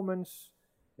performance.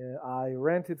 I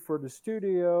rented for the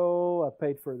studio. I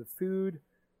paid for the food,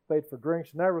 paid for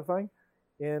drinks and everything,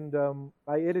 and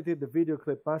I edited the video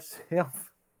clip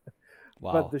myself.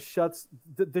 But Wow.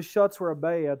 the shots were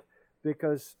bad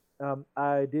because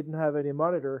I didn't have any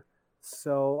monitor,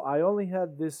 so I only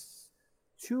had this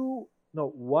two no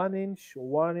 1 inch,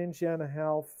 1 inch and a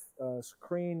half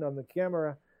screen on the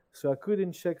camera, so I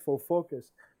couldn't check for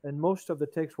focus, and most of the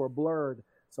takes were blurred.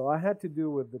 So I had to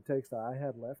do with the takes that I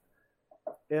had left,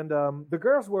 and the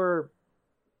girls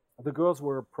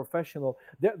were professional.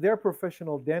 They're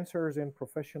professional dancers and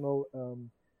professional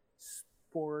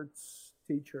sports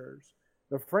teachers.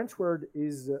 The French word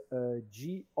is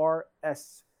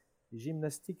GRS,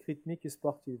 gymnastique rythmique et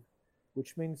sportive,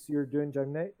 which means you're doing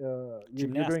you're doing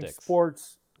Gymnastics.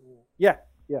 sports. Yeah,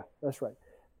 yeah, that's right.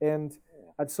 And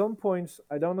at some points,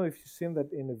 I don't know if you've seen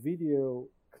that in a video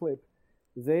clip,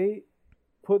 they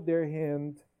put their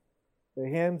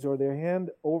hands or their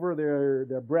hand over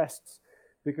their breasts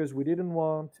because we didn't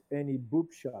want any boob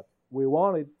shot. We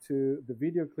wanted the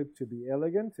video clip to be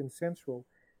elegant and sensual,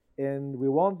 and we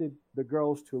wanted the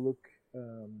girls to look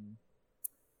um,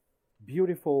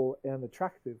 beautiful and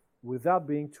attractive without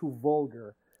being too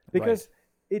vulgar. Right. Because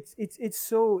it's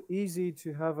so easy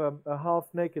to have a half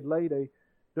naked lady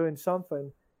doing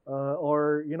something,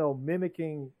 or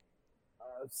mimicking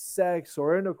sex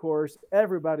or intercourse.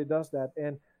 Everybody does that,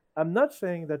 and I'm not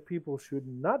saying that people should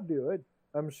not do it.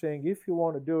 I'm saying if you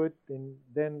want to do it,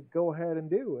 then go ahead and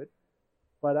do it.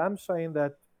 But I'm saying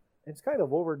that it's kind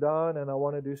of overdone, and I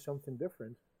want to do something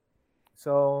different.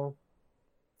 So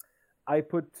I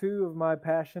put two of my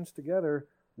passions together: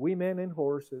 women and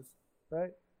horses,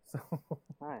 right? So,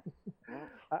 Nice. Yeah.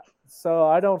 I, so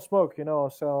I don't smoke,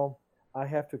 so I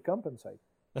have to compensate.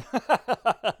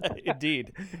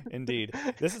 Indeed. Indeed.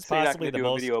 This is So you're not possibly going to the do a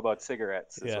most. video about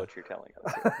cigarettes, is Yeah. what you're telling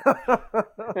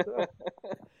us.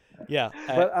 Yeah.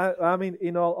 But I mean,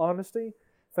 in all honesty,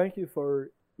 thank you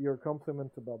for your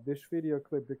compliment about this video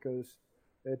clip because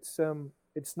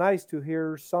it's nice to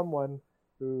hear someone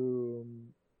who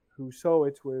who saw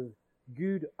it with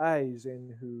good eyes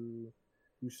and who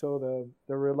saw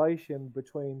the relation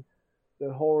between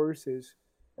the horses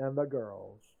and the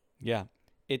girls. Yeah.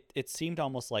 It seemed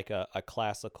almost like a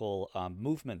classical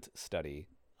movement study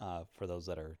for those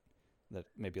that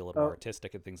maybe a little more Uh,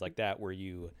 artistic and things like that, where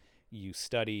you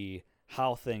study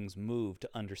how things move to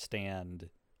understand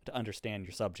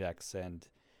your subjects and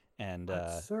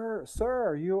but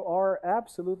sir, you are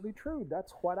absolutely true.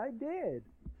 That's what I did.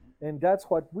 And that's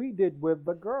what we did with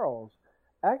the girls.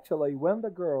 Actually, when the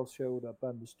girls showed up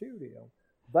in the studio,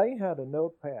 they had a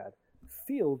notepad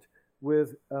filled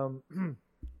with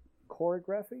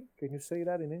choreography. Can you say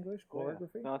that in English? Oh, yeah.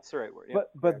 Choreography. No, that's the right word. Yep.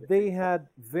 But they had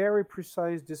very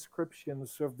precise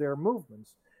descriptions of their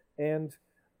movements, and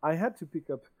I had to pick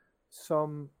up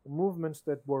some movements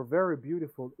that were very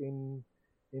beautiful in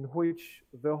which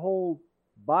the whole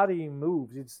body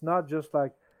moves. It's not just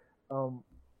like, um,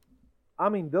 I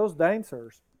mean, those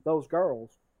dancers, those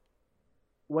girls,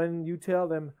 when you tell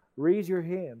them raise your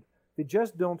hand, they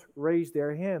just don't raise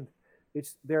their hand.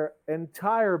 It's their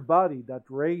entire body that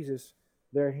raises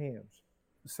their hands.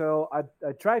 So I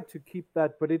tried to keep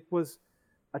that, but it was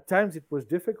at times it was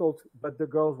difficult. But the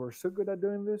girls were so good at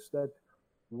doing this that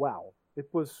wow, it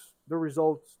was the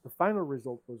results. The final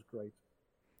result was great.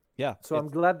 Yeah. So I'm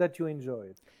glad that you enjoy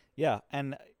it. Yeah,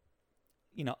 and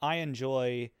I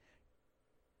enjoy,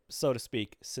 so to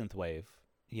speak, synthwave.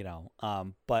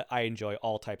 But I enjoy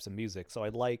all types of music. So I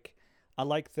like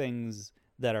things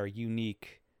that are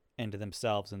unique into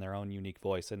themselves and their own unique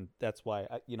voice, and that's why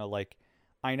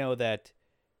I know that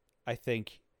I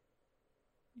think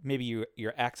maybe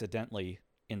you're accidentally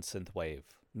in synthwave,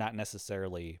 not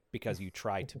necessarily because you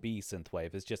try to be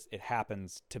synthwave. It's just it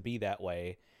happens to be that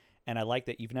way, and I like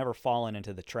that you've never fallen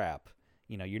into the trap.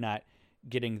 You're not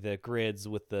getting the grids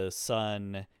with the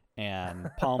sun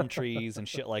and palm trees and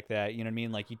shit like that. You know what I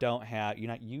mean? Like you're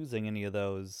not using any of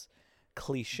those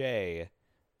cliche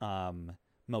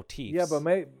motifs.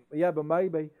 Yeah, but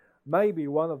maybe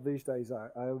one of these days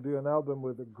I'll do an album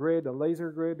with a laser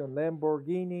grid, and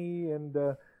Lamborghini,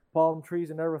 and palm trees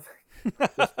and everything.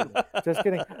 Just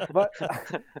kidding. But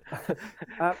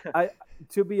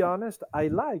to be honest, I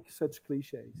like such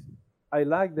cliches. I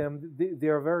like them. They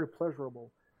are very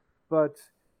pleasurable, but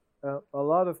a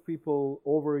lot of people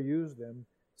overuse them.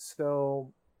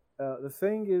 So the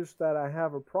thing is that I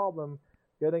have a problem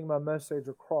getting my message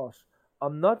across.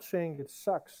 I'm not saying it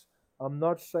sucks. I'm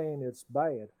not saying it's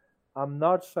bad. I'm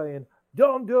not saying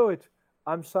don't do it.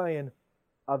 I'm saying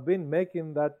I've been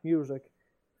making that music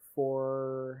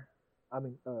for,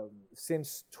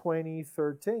 since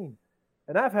 2013,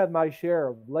 and I've had my share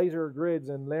of laser grids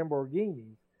and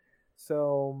Lamborghinis.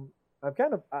 So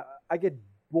I get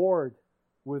bored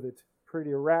with it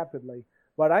pretty rapidly.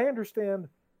 But I understand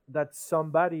that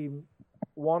somebody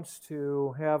wants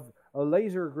to have a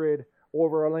laser grid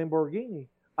over a Lamborghini.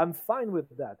 I'm fine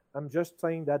with that. I'm just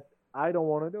saying that I don't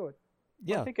want to do it.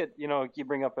 Yeah. Well, I think you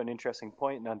bring up an interesting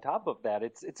point, and on top of that,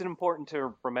 it's important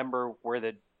to remember where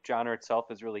the genre itself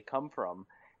has really come from,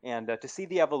 and to see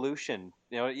the evolution.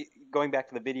 Going back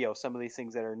to the video, some of these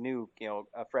things that are new,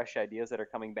 fresh ideas that are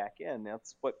coming back in.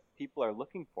 That's what people are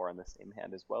looking for on the same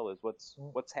hand, as well as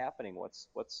what's happening,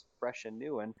 what's fresh and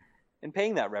new, and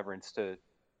paying that reverence to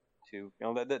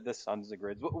the suns, the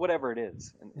grids, whatever it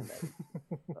is. In that.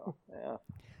 So,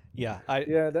 yeah.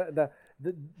 Yeah.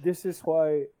 This is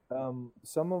why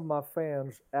some of my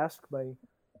fans ask me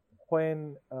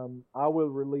when I will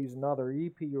release another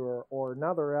EP or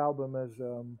another album, as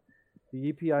the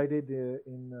EP I did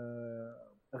in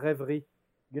Rêverie,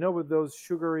 with those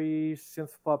sugary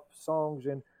synth pop songs.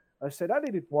 And I said I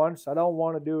did it once. I don't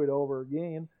want to do it over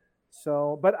again.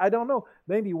 So, but I don't know.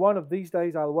 Maybe one of these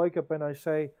days I'll wake up and I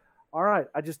say, all right,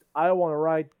 I want to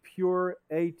write pure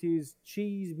 80s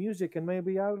cheese music, and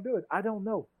maybe I'll do it. I don't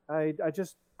know. I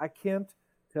can't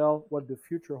tell what the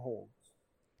future holds.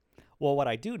 Well, what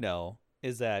I do know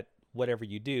is that whatever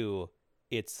you do,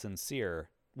 it's sincere,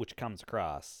 which comes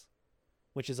across,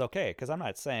 which is okay, because I'm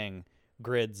not saying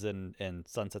grids and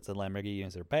sunsets and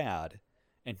Lamborghinis are bad,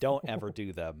 and don't ever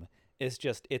do them. It's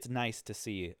just, it's nice to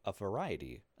see a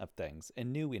variety of things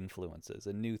and new influences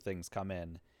and new things come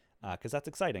in, because that's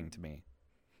exciting to me.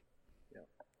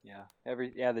 Yeah.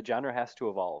 The genre has to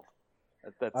evolve.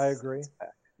 I agree. That's a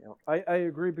fact, I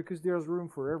agree, because there's room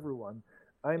for everyone.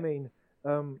 I mean,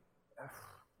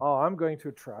 I'm going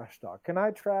to trash talk. Can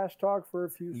I trash talk for a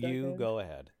few seconds? You go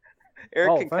ahead.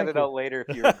 Eric can cut it out later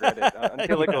if you regret it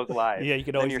until it goes live. Yeah, you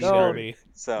can always share me.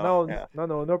 So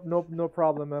no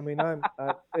problem. I mean,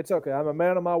 it's okay. I'm a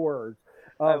man of my word.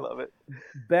 I love it.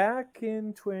 Back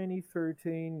in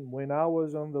 2013, when I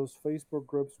was on those Facebook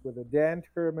groups with a Dan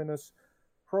Terminus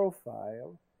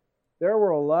profile, there were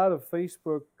a lot of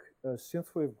Facebook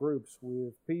synthwave groups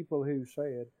with people who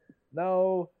said,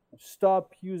 no,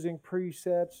 stop using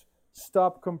presets,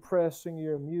 stop compressing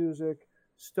your music,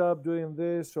 stop doing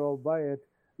this or that.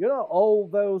 All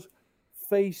those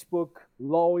Facebook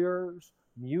lawyers,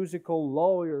 musical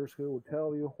lawyers, who will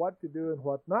tell you what to do and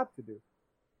what not to do.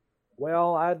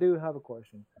 Well, I do have a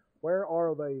question. Where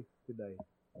are they today?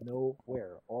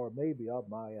 Nowhere, or maybe up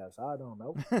my ass. I don't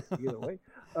know. Either way,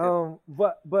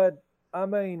 but I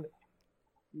mean,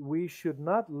 we should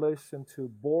not listen to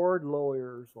board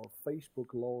lawyers or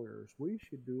Facebook lawyers. We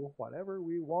should do whatever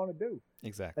we want to do.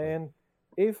 Exactly. And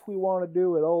if we want to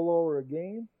do it all over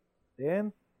again,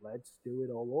 then let's do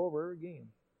it all over again.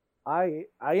 I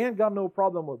ain't got no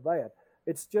problem with that.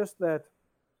 It's just that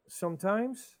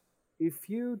sometimes if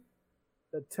you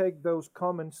take those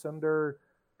comments under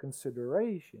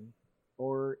consideration,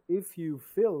 or if you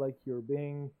feel like you're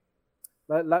being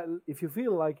if you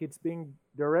feel like it's being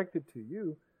directed to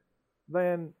you,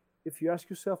 then if you ask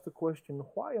yourself the question,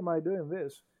 why am I doing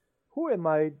this? Who am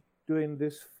I doing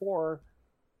this for?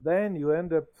 Then you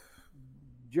end up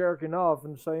jerking off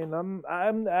and saying,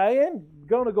 I ain't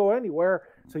gonna go anywhere.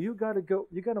 So you gotta go.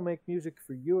 You gotta make music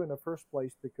for you in the first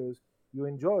place because you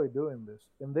enjoy doing this,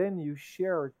 and then you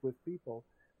share it with people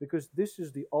because this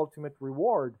is the ultimate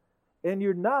reward. And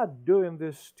you're not doing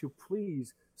this to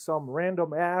please some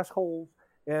random assholes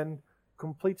and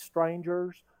complete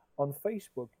strangers on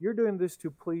Facebook. You're doing this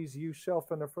to please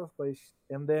yourself in the first place,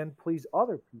 and then please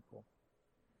other people.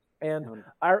 And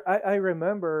I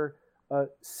remember,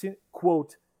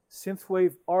 quote,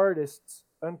 synthwave artists,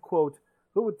 unquote,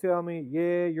 who would tell me,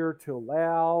 yeah, you're too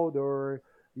loud, or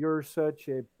you're such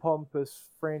a pompous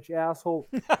French asshole,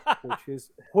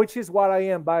 which is what I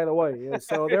am, by the way.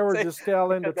 So they were just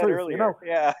telling the truth, earlier. you know.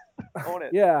 Yeah, own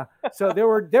it. Yeah. So they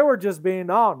were just being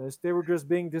honest. They were just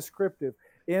being descriptive,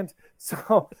 and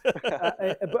so,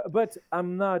 but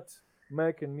I'm not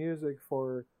making music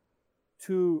for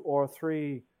two or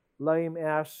three lame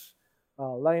ass,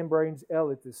 lame brains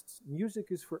elitists. Music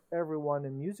is for everyone,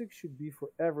 and music should be for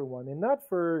everyone, and not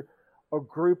for a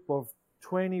group of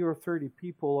 20 or 30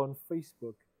 people on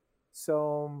Facebook.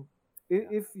 So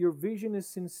if your vision is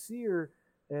sincere,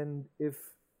 and if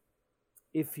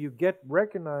you get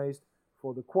recognized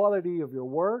for the quality of your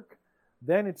work,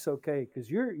 then it's okay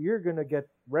because you're gonna get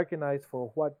recognized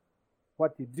for what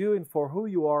you do and for who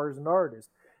you are as an artist,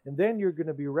 and then you're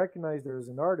gonna be recognized as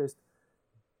an artist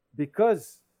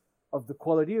because of the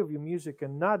quality of your music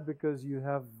and not because you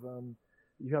have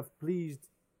pleased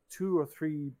two or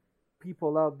three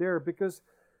people out there, because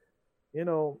you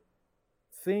know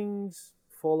things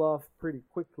fall off pretty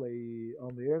quickly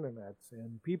on the internet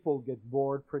and people get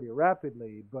bored pretty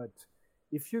rapidly. But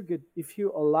if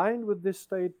you align with this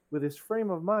state, with this frame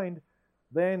of mind,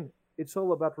 then it's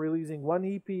all about releasing one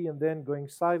EP and then going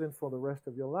silent for the rest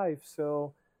of your life.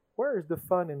 So where is the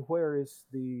fun, and where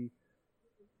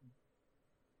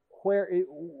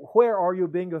are you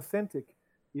being authentic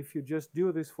if you just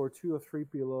do this for two or three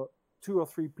pillows.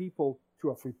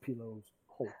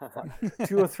 Oh, fuck.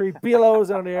 2 or 3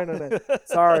 pillows on the internet.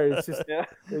 Sorry, it's just,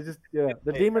 yeah.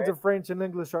 The demons of French and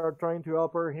English are trying to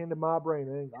apprehend in my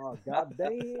brain. Oh, god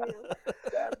damn,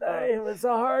 it's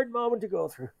a hard moment to go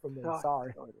through for me.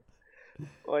 Sorry.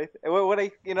 Well,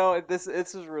 this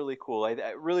is really cool.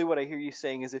 Really what I hear you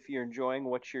saying is if you're enjoying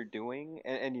what you're doing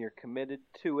and you're committed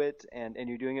to it and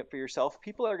you're doing it for yourself,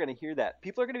 people are going to hear that.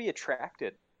 People are going to be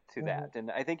attracted to that,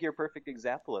 and I think you're a perfect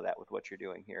example of that with what you're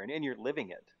doing here, and you're living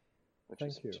it, which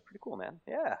is pretty cool, man.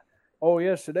 Yeah. Oh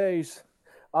yes, it is.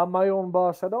 I'm my own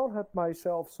boss. I don't have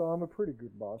myself, so I'm a pretty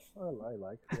good boss. I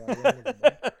like.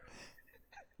 Yeah,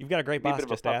 You've got a great boss.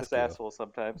 Just ask you. Asshole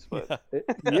sometimes, but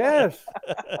yes.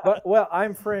 But well,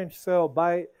 I'm French, so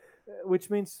which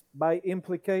means by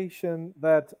implication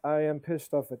that I am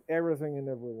pissed off at everything and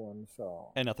everyone.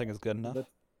 So and nothing is good enough.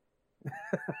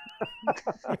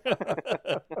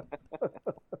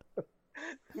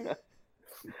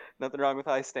 Nothing wrong with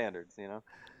high standards, you know.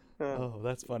 Oh,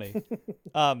 that's funny.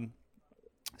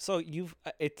 So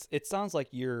it sounds like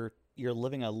you're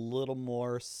living a little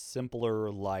more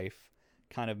simpler life,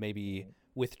 kind of maybe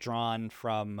withdrawn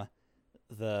from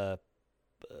the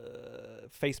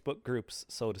Facebook groups,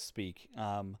 so to speak.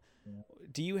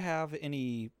 Do you have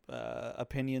any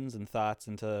opinions and thoughts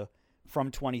into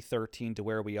from 2013 to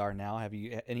where we are now? Have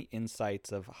you any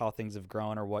insights of how things have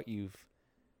grown or what you've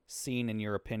seen in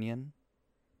your opinion?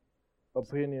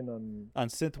 Opinion on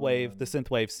synthwave, the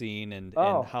synthwave scene, and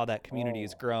how that community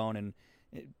has grown. And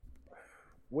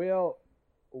well,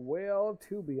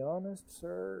 to be honest,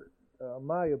 sir,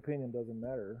 my opinion doesn't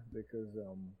matter because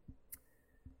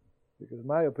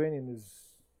my opinion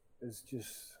is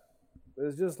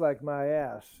just like my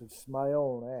ass. It's my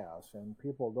own ass, and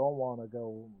people don't want to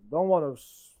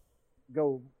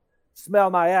go smell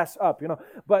my ass up, you know.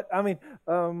 But I mean,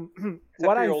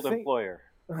 what I old think, employer.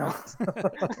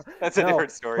 That's a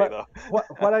different story, though.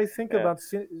 what I think about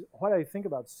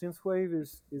synthwave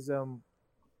is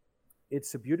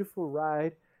it's a beautiful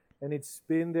ride, and it's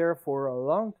been there for a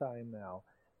long time now.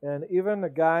 And even a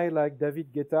guy like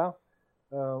David Guetta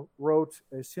wrote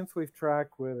a synthwave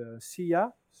track with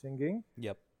Sia, singing.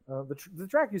 Yep. The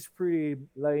track is pretty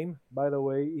lame, by the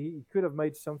way. He could have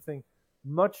made something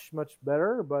much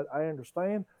better, but I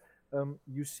understand.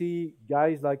 You see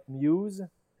guys like Muse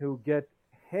who get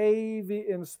heavy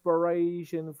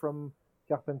inspiration from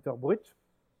Carpenter Brut,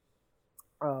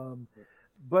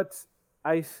 but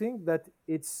I think that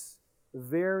it's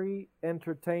very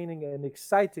entertaining and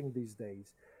exciting these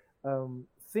days.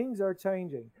 Things are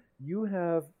changing. You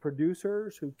have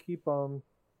producers who keep on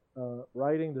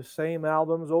writing the same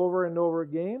albums over and over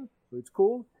again, so it's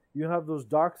cool. You have those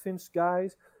Dark Things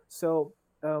guys. So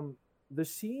the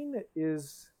scene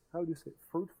is, how do you say,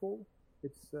 fruitful?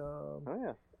 It's Oh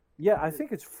yeah. yeah, I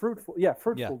think it's fruitful. Yeah, Yeah.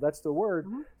 fruitful. That's the word.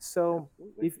 Mhm. So,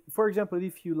 Absolutely. if, for example,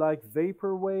 if you like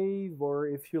vaporwave or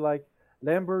if you like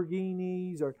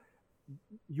Lamborghinis, or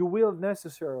you will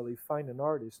necessarily find an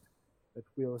artist that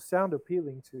will sound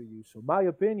appealing to you. So, my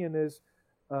opinion is,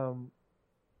 um,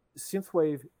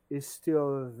 synthwave is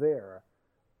still there.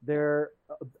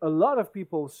 A lot of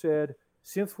people said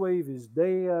synthwave is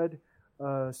dead.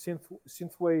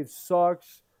 Synthwave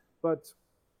sucks, but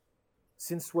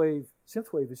synthwave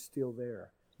is still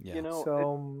there. Yeah. You know,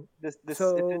 So this it's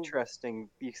so interesting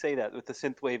you say that with the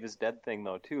synthwave is dead thing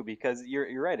though too, because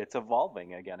you're right, it's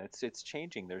evolving again. It's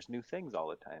changing. There's new things all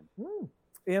the time.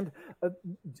 and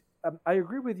I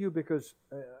agree with you because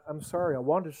I'm sorry, I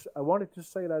wanted to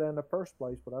say that in the first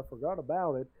place, but I forgot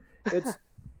about it. It's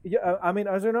yeah, I mean,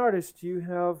 as an artist, you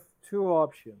have two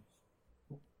options.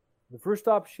 The first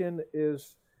option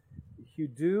is you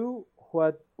do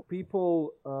what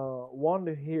people want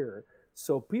to hear.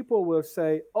 So people will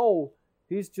say, "Oh,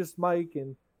 he's just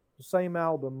making the same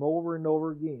album over and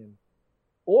over again."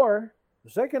 Or the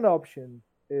second option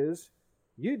is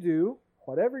you do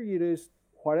whatever it is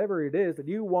that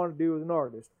you want to do as an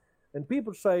artist. And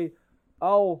people say,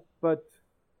 "Oh, but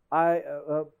I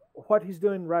what he's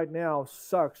doing right now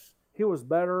sucks. He was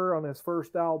better on his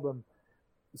first album."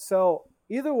 So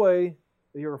either way,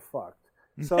 you're fucked.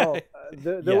 So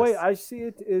the way Yes. I see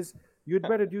it is you'd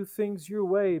better do things your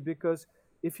way, because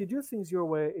if you do things your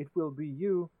way, it will be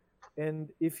you. And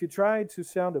if you try to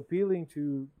sound appealing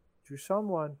to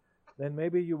someone, then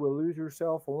maybe you will lose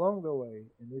yourself along the way.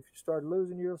 And if you start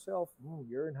losing yourself,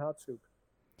 you're in hot soup.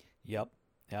 Yep.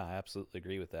 Yeah, I absolutely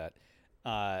agree with that.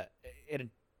 Uh, it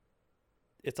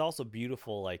it's also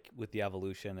beautiful, like with the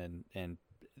evolution, and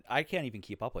I can't even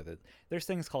keep up with it. There's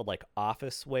things called like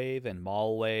office wave and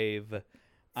mall wave.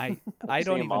 I I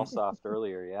don't Saying even Malsoft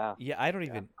earlier, yeah. yeah I don't Yeah.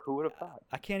 even Who would have thought?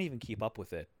 I can't even keep up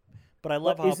with it. But I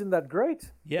love But how isn't that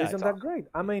great? yeah Isn't it's that great?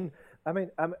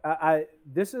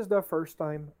 This is the first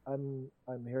time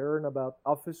I'm hearing about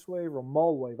office wave or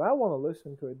mall wave. I want to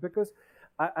listen to it because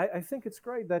I think it's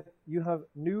great that you have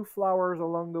new flowers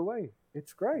along the way.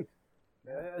 It's great.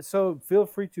 So feel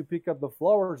free to pick up the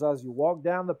flowers as you walk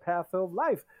down the path of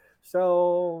life.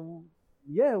 So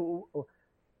yeah,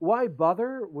 why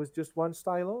bother with just one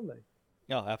style only?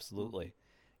 oh absolutely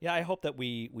yeah I hope that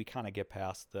we kind of get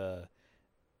past the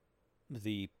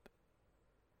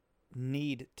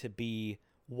need to be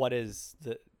what is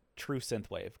the true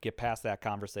synthwave. Get past that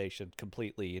conversation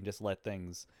completely and just let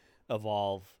things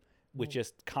evolve with Mm.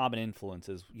 just common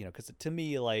influences. You know, because to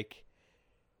me, like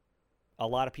a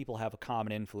lot of people have a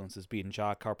common influences, being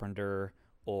John Carpenter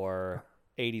or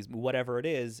 80s, whatever it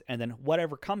is, and then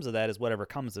whatever comes of that is whatever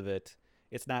comes of it.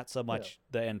 It's not so Yeah. much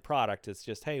the end product. It's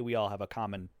just, hey, we all have a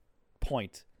common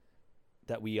point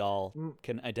that we all Mm.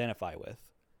 can identify with.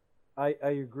 I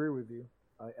agree with you.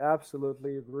 I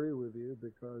absolutely agree with you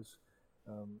because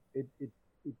it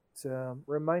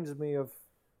reminds me of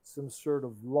some sort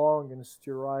of long and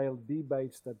sterile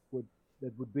debates that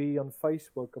would be on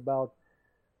Facebook about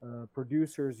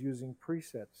producers using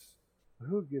presets.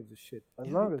 Who gives a shit? As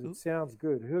Yeah, long as it sounds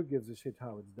good, who gives a shit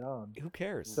how it's done? who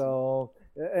cares? So,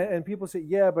 and people say,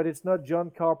 yeah, but it's not John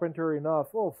Carpenter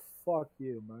enough. Oh, fuck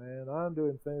you, man. I'm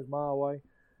doing things my way.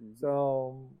 Mhm.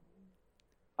 So,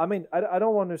 I mean, I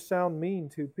don't want to sound mean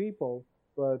to people,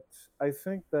 but I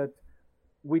think that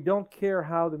we don't care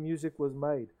how the music was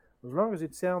made. As long as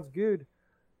it sounds good,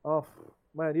 oh,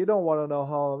 man, you don't want to know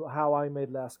how I made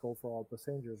Last Call for All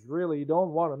Passengers. Really, you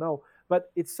don't want to know.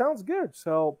 But it sounds good,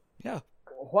 so Yeah.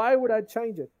 why would I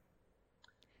change it?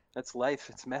 That's life.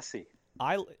 It's messy.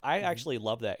 I actually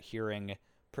love that, hearing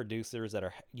producers that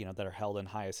are that are held in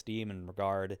high esteem and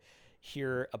regard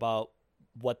hear about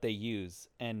what they use,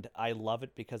 and I love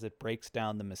it because it breaks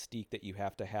down the mystique that you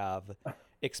have to have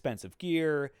expensive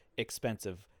gear,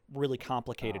 expensive, really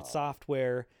complicated Oh,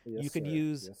 software. yes, You could sir.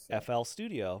 use Yes, sir. FL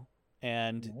Studio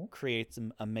and Mhm. create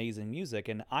some amazing music.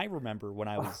 And I remember when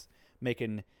I was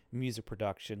making music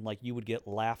production, like you would get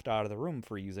laughed out of the room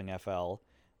for using FL.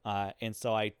 and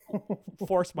so I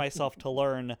forced myself to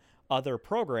learn other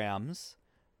programs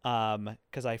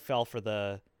because I fell for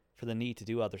the need to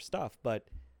do other stuff. But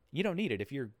you don't need it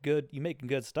if you're good. You making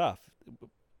good stuff.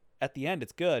 At the end,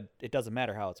 it's good. It doesn't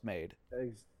matter how it's made.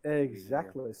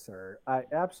 Exactly, sir. I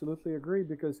absolutely agree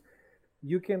because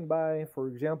you can buy, for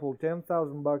example,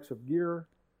 $10,000 of gear.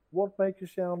 Won't make you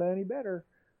sound any better.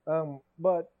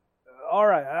 But all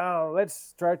right,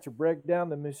 let's try to break down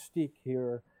the mystique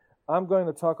here. I'm going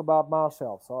to talk about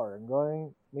myself. Sorry,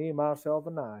 me, myself,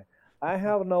 and I. I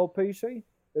have an old PC.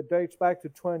 It dates back to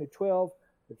 2012.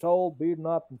 It's old, beaten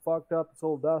up, and fucked up. It's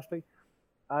old dusty.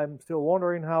 I'm still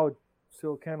wondering how it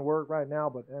still can work right now,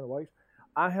 but anyways,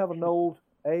 I have an old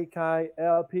Akai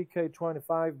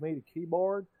LPK25 MIDI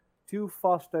keyboard, two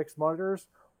Fostex monitors.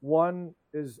 One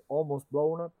is almost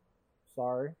blown up.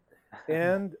 Sorry.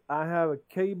 And I have a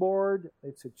keyboard.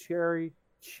 It's a cherry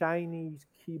Chinese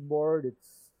keyboard.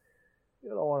 You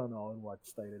don't want to know in what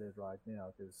state it is right now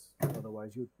because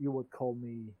otherwise you would call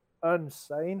me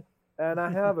insane. And I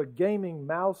have a gaming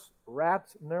mouse, Rat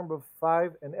number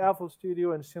 5, an FL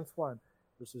Studio, and Synth One.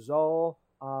 This is all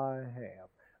I have.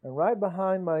 And right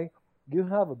behind me, you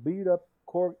have a beat up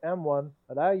Korg M1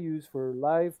 that I use for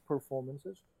live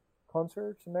performances,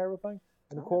 concerts, and everything,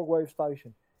 and the Korg Wave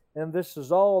Station. And this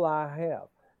is all I have.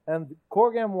 And the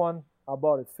Korg M1, I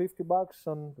bought it $50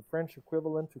 on the French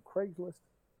equivalent to Craigslist.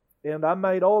 And I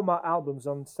made all my albums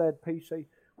on said PC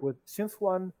with Synth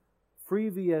One, free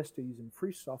VSTs, and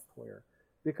free software.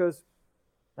 Because,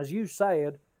 as you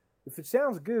said, if it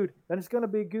sounds good, then it's going to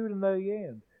be good in the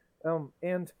end.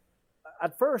 And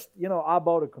at first, I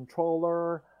bought a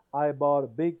controller, I bought a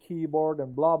big keyboard,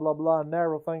 and blah, blah, blah, and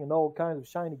everything, and all kinds of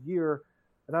shiny gear.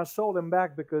 And I sold them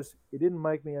back because it didn't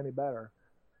make me any better.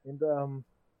 And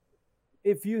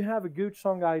if you have a good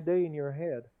song idea in your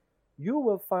head, you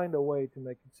will find a way to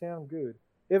make it sound good.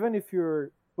 Even if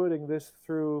you're putting this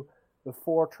through the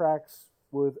 4 tracks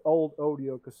with old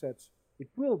audio cassettes, it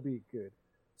will be good.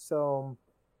 So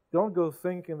don't go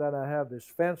thinking that I have this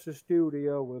fancy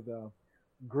studio with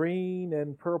green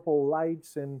and purple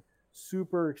lights and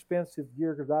super expensive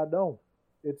gear, because I don't.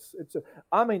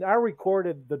 I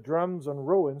recorded the drums on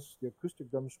Ruins, the acoustic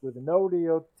drums, with an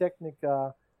Audio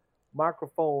Technica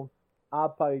microphone. I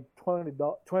paid 20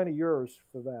 euros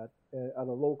for that at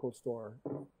a local store.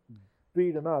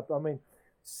 Beaten up.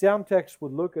 Sound techs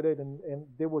would look at it and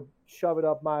they would shove it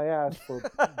up my ass for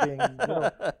being,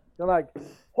 they're like,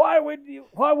 why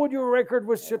would you record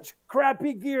with such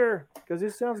crappy gear? Because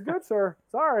it sounds good, sir.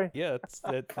 Sorry. Yeah,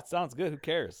 it sounds good. Who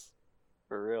cares?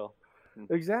 For real.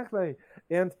 Exactly.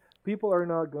 And people are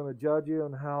not going to judge you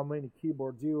on how many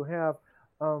keyboards you have.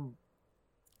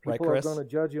 People are going to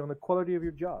judge you on the quality of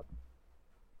your job.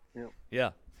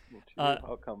 Yeah.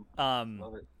 Outcome.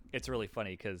 Love it. It's really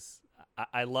funny because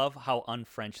I love how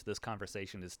un-French this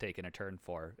conversation has taken a turn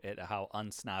for it, how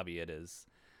unsnobby it is.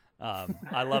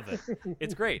 I love it.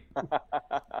 It's great.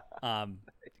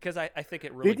 Because I think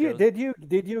it really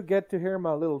did you get to hear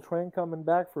my little train coming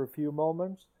back for a few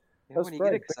moments? Yeah, when you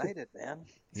get excited, man.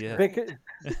 Yeah.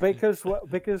 Because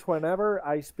whenever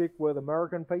I speak with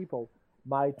American people,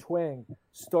 my twang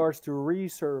starts to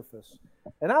resurface.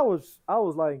 And I was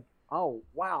like, oh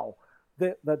wow.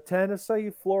 The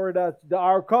Tennessee, Florida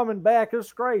are coming back.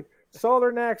 It's great.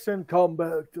 Southern accent, come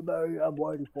back to me. I'm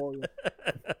waiting for you.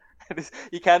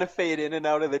 You kind of fade in and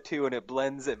out of the two, and it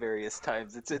blends at various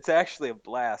times. It's actually a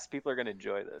blast. People are going to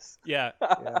enjoy this. Yeah.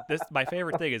 My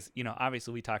favorite thing is,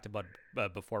 obviously we talked about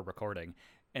before recording,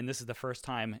 and this is the first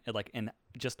time, in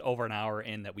just over an hour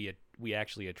in, that we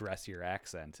actually address your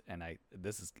accent, and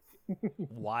this is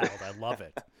wild. I love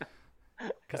it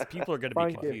because people are going to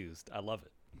be confused. I love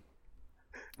it.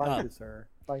 Thank you, sir.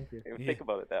 Thank you. Think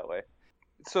about it that way.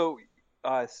 So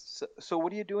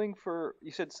what are you doing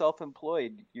you said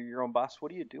self-employed, you're your own boss.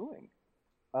 What are you doing?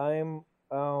 I'm,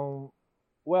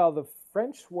 the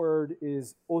French word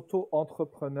is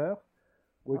auto-entrepreneur,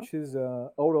 which is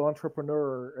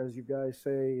auto-entrepreneur, as you guys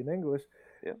say in English.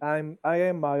 Yeah. I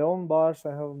am my own boss.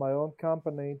 I have my own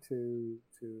company to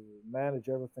manage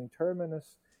everything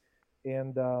Terminus,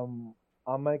 and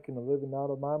I'm making a living out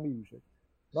of my music.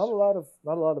 Not a lot of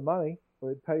money, but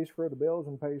it pays for the bills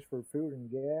and pays for food and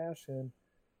gas,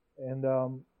 and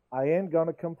I ain't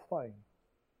gonna complain.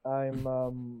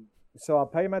 So I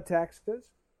pay my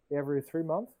taxes every 3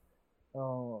 months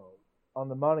on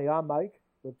the money I make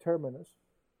with Terminus,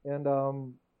 and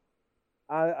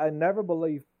I never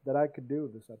believed that I could do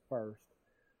this at first.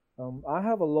 I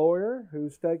have a lawyer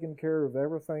who's taking care of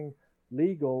everything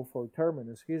legal for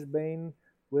Terminus. He's been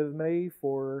with me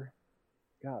for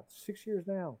 6 years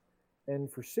now.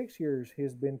 And for 6 years,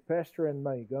 he's been pestering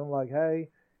me, going like, hey,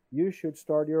 you should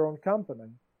start your own company.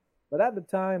 But at the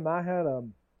time, I had a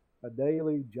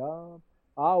daily job.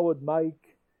 I would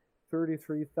make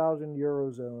 33,000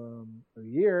 euros a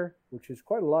year, which is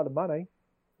quite a lot of money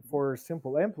for a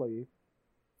simple employee.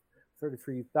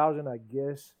 33,000, I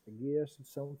guess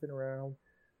it's something around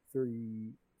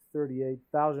 30,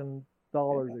 $38,000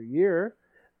 a year,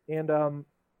 and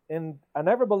I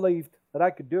never believed that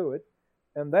I could do it.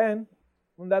 And then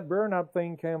when that burnout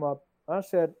thing came up, I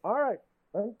said, "All right,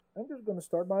 I'm just going to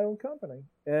start my own company."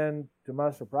 And to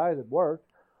my surprise, it worked.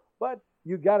 But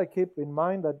you got to keep in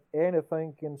mind that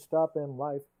anything can stop in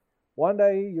life. One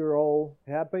day you're all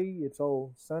happy, it's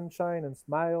all sunshine and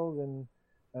smiles and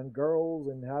girls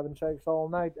and having sex all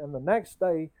night, and the next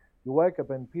day you wake up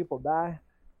and people die,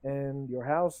 and your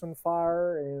house on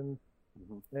fire, and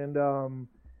uh,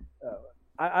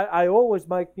 I always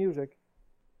make music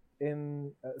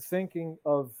in thinking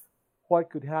of what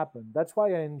could happen. That's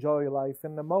why I enjoy life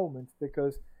in the moment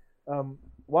because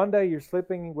one day you're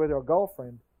sleeping with your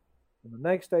girlfriend, and the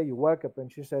next day you wake up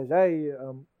and she says, "Hey,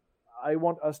 I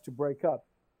want us to break up."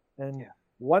 And Yeah.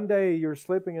 one day you're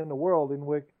sleeping in a world in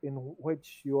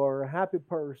which you are a happy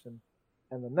person,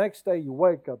 and the next day you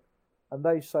wake up and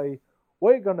they say,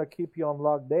 "We're gonna keep you on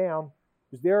lockdown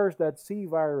because there's that C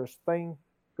virus thing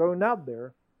going out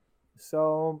there."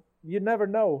 So you never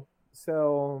know.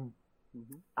 So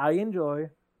Hmm. I enjoy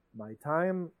my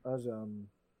time as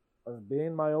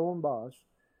being my own boss,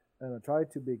 and I try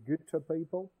to be good to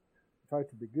people, I try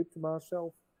to be good to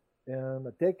myself, and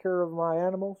I take care of my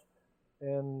animals,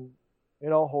 and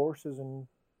horses and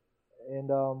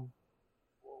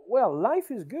well,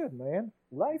 life is good, man.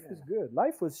 Life is Yeah. good.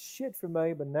 Life was shit for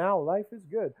me, but now life is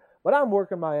good. But I'm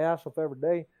working my ass off every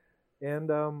day,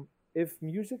 and if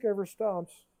music ever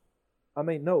stops, I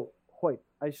mean, no, wait,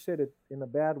 I said it in a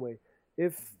bad way.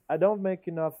 If I don't make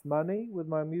enough money with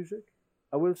my music,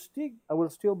 I will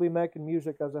still be making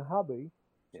music as a hobby.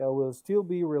 So Yeah. I will still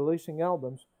be releasing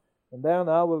albums, and then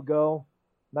I will go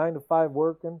 9 to 5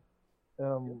 working,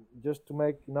 Yep. just to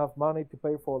make enough money to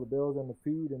pay for the bills and the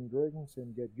food and drinks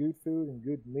and get good food and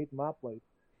good meat in my plate.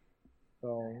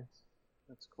 So, Nice.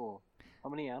 That's cool. How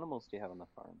many animals do you have on the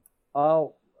farm?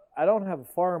 oh, I don't have a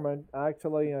farm. I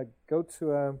go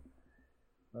to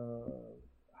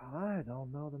I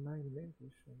don't know the name in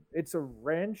English. It's a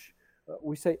ranch.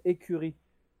 We say écurie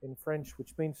in French,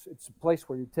 which means it's a place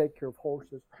where you take care of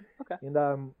horses. Okay. And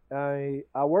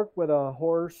I work with a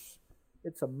horse.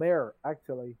 It's a mare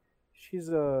actually. She's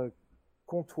a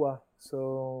Comtois,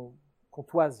 so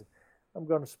Comtoise. I'm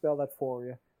gonna spell that for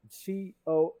you.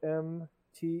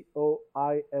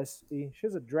 Comtoise.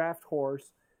 She's a draft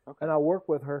horse, Okay. and I work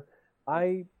with her.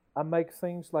 I make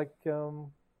things like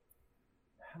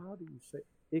how do you say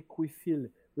equifil,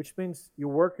 which means you're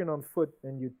working on foot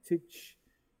and you teach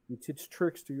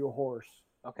tricks to your horse,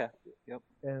 Okay. Yep.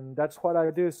 and that's what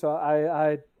I do. So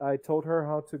I told her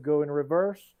how to go in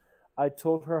reverse. I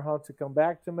told her how to come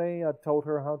back to me. I told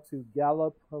her how to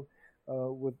gallop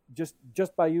with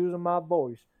just by using my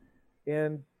voice.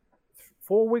 And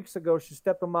 4 weeks ago, she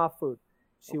stepped on my foot.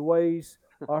 She weighs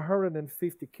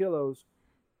 150 kilos.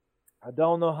 I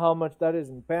don't know how much that is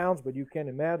in pounds, but you can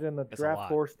imagine a It's a draft lot.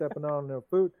 horse stepping on their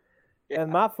foot. Yeah.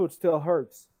 And my foot still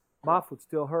hurts. My foot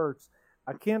still hurts.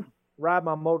 I can't ride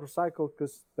my motorcycle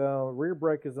because the rear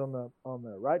brake is on the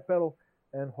right pedal,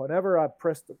 and whenever I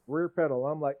press the rear pedal,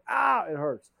 I'm like, it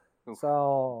hurts. Oof.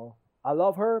 So I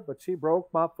love her, but she broke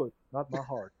my foot, not my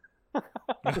heart.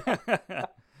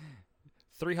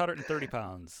 330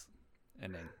 pounds.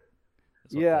 Ending.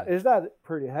 Yeah, is that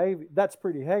pretty heavy? That's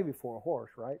pretty heavy for a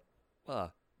horse, right?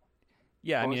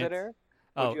 Yeah, What I was mean, it, Eric?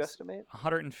 What did you it's estimate?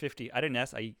 150. I didn't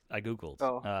ask. I googled.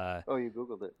 Oh. Oh, you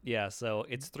Googled it. Yeah, so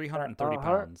it's 330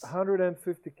 pounds.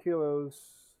 150 kilos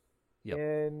Yep.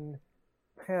 in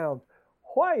pounds.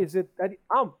 Why is it that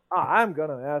I'm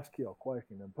gonna ask you a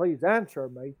question, and please answer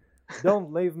me.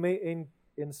 Don't leave me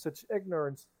in such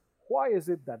ignorance. Why is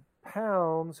it that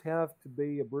pounds have to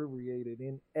be abbreviated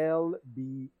in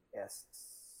LBS?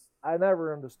 I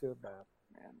never understood that.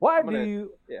 Man, Why I'm gonna-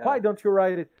 yeah. Why don't you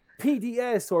write it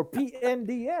PDS or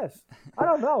PNDS? I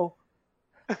don't know.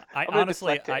 I gonna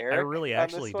honestly, deflect to I Eric really on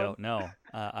actually this one. don't know.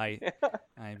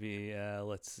 I'd be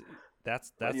let's see.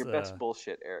 That's your best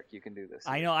bullshit, Eric. You can do this.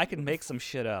 I know I can make some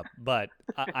shit up, but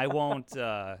I won't.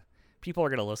 People are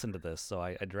gonna listen to this, so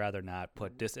I'd rather not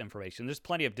put disinformation. There's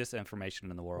plenty of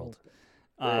disinformation in the world.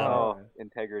 Oh,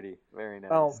 integrity. Very nice.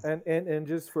 Oh, and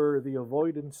just for the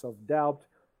avoidance of doubt,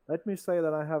 let me say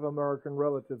that I have American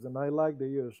relatives and I like the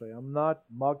USA. I'm not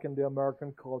mocking the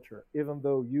American culture, even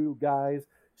though you guys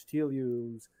still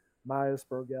use miles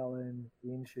per gallon,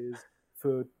 inches,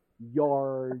 foot,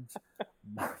 yards.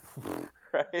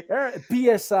 Right.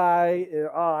 PSI.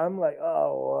 I'm like,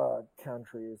 what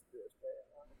country is this?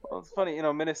 Well, it's funny, you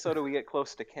know, Minnesota, we get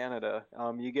close to Canada.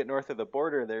 You get north of the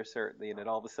border there, certainly, and then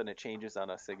all of a sudden it changes on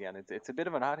us again. It's a bit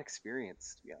of an odd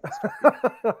experience, to be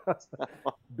honest with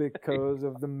you. Because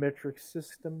of the metric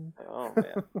system. Oh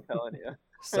man, I'm telling you,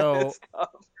 So it's tough.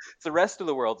 It's the rest of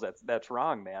the world that's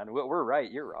wrong, man. We're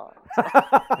right, you're wrong.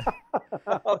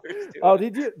 All there's to Oh,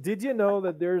 it. did you know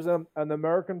that there's an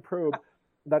American probe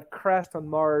that crashed on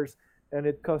Mars and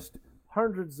it cost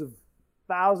hundreds of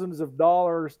thousands of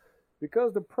dollars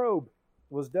because the probe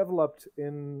was developed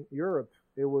in Europe.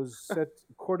 It was set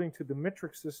according to the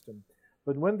metric system,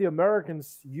 but when the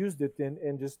Americans used it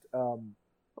and just No.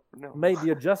 made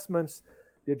the adjustments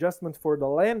for the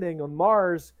landing on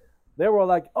Mars, they were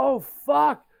like, "Oh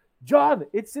fuck, John,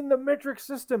 it's in the metric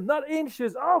system, not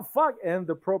inches. Oh fuck!" And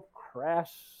the probe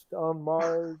crashed on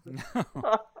Mars.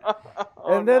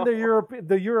 Oh, And then no.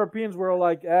 the Europeans were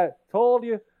like, told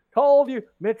you,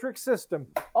 metric system.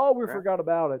 Oh, we Right. forgot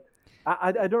about it.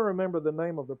 I don't remember the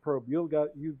name of the probe. You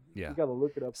got to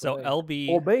look it up. So for me. LB.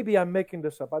 Or maybe I'm making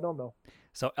this up. I don't know.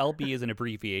 So LB is an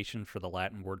abbreviation for the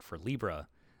Latin word for Libra,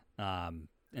 and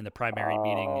the primary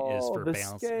meaning is for the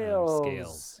balance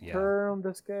scales. Yeah. Turn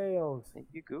the scales. Thank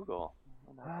you, Google.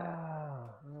 How about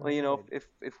that? All Well, you know, right.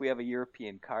 if we have a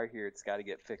European car here, it's got to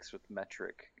get fixed with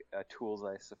metric tools,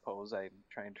 I suppose. I'm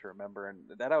trying to remember, and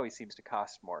that always seems to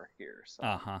cost more here. So,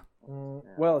 Uh-huh.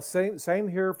 yeah. Well, same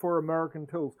here for American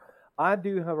tools. I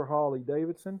do have a Harley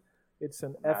Davidson. It's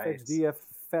an Nice. FXDF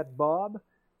Fat Bob,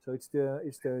 so it's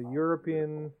the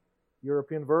European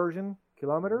version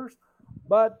kilometers.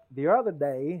 But the other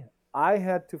day I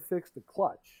had to fix the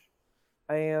clutch,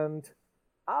 and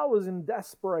I was in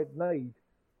desperate need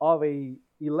of a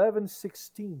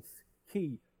 11/16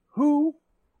 key. Who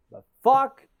the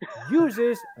fuck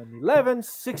uses an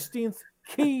 11/16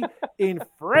 key in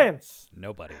France?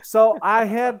 Nobody. So I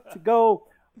had to go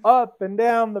up and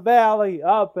down the valley,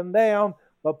 up and down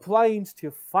the plains to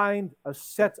find a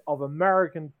set of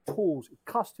American tools. It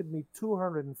costed me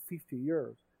 250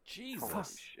 euros. Jesus. Holy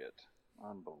shit.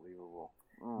 Unbelievable.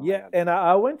 Oh, my Yeah, God. and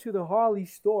I went to the Harley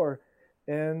store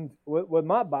and with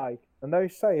my bike, and they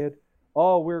said,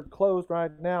 "Oh, we're closed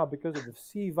right now because of the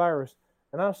C virus."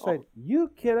 And I said, "You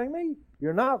kidding me?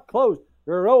 You're not closed.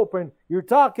 You're open. You're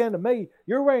talking to me.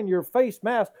 You're wearing your face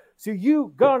mask. So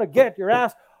you gonna get your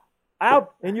ass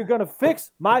out and you're gonna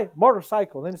fix my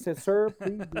motorcycle." And it said, "Sir,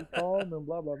 please be calm," and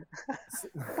blah blah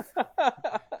blah.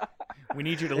 We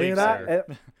need you to leave, And sir.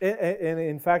 and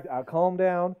in fact, I calmed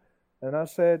down and I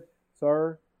said,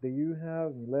 "Sir, do you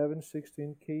have an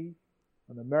 11/16 key,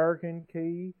 an American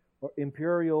key, or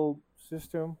Imperial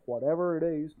system, whatever it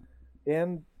is?"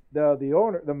 And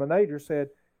the manager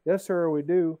said, "Yes, sir, we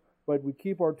do, but we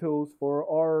keep our tools for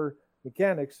our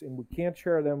mechanics, and we can't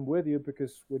share them with you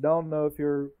because we don't know if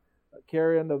you're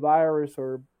carrying the virus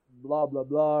or blah blah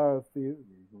blah."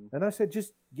 And I said,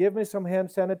 "Just give me some hand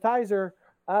sanitizer.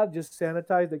 I'll just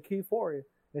sanitize the key for you."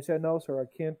 They said, "No, sir, I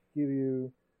can't give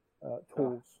you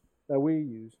tools that we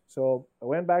use." So I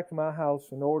went back to my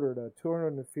house and ordered a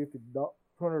 250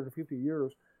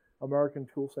 euros American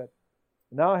tool set.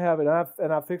 Now I have it,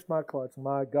 and I fixed my clutch on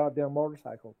my goddamn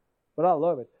motorcycle. But I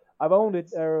love it. I've owned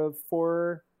it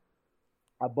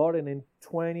I bought it in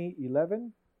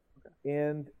 2011,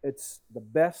 and it's the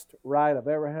best ride I've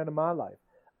ever had in my life.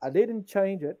 I didn't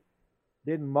change it,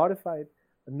 didn't modify it.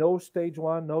 No stage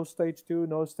 1, no stage 2,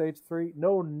 no stage 3,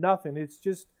 no nothing. It's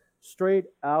just straight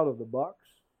out of the box.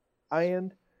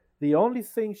 And the only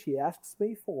thing she asks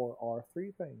me for are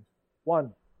 3 things.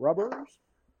 1, rubbers,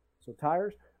 so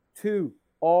tires. 2,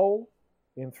 oil.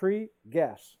 And 3,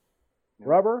 gas.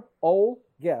 Rubber, oil,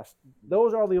 gas.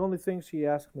 Those are the only things she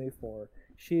asks me for.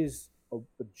 She's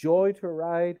a joy to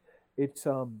ride. It's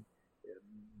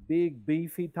big,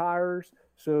 beefy tires,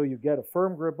 so you get a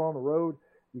firm grip on the road.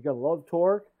 You got a lot of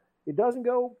torque. It doesn't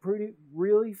go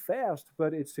really fast,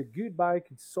 but it's a good bike.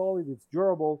 It's solid. It's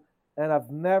durable, and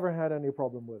I've never had any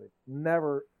problem with it.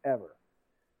 Never, ever.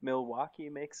 Milwaukee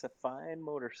makes a fine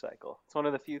motorcycle. It's one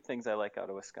of the few things I like out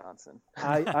of Wisconsin.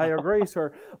 I agree,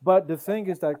 sir. But the thing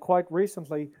is that quite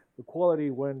recently the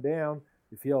quality went down.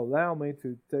 If you allow me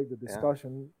to take the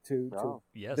discussion to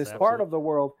Yes, this absolutely. part of the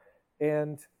world,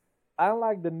 and I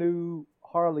like the new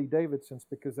Harley Davidsons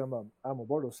because I'm a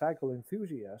motorcycle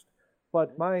enthusiast.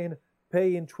 But mine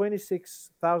paying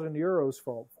 26,000 euros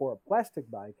for a plastic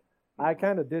bike, I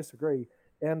kind of disagree.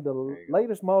 And the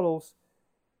latest models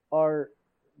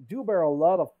do bear a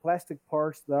lot of plastic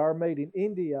parts that are made in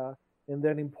India and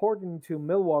then imported into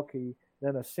Milwaukee,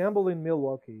 then assembled in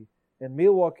Milwaukee, And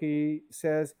Milwaukee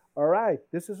says, "All right,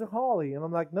 this is a Harley," and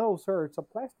I'm like, "No, sir, it's a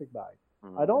plastic bike.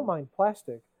 I don't Hmm. mind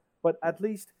plastic, but at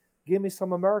least give me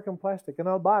some American plastic, and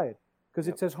I'll buy it because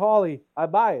it Yep. says Harley. I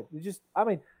buy it. You just, I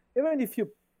mean, even if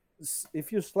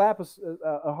you slap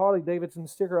a Harley Davidson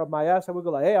sticker up my ass, I would go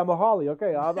like, "Hey, I'm a Harley.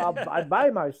 Okay, I'd buy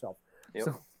it myself." Yep.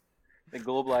 So They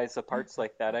globalize the parts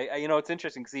like that. You know, it's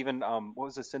interesting because even what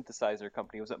was the synthesizer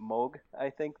company? Was it Moog? I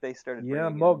think they started yeah,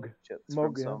 bringing in Mug, chips from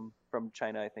Mug, yeah.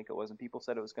 China. I think it was, and people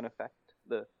said it was going to affect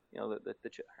the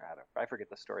chip. I forget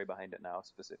the story behind it now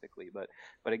specifically, but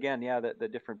again, yeah, the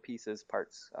different pieces,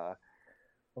 parts,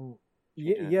 Um,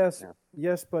 changing it. yes, Yeah.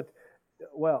 yes, but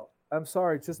well, I'm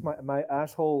sorry, it's just my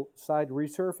asshole side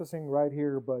resurfacing right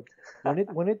here. But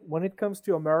when it comes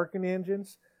to American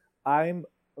engines, I'm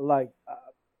like,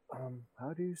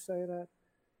 how do you say that?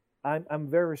 I'm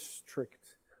very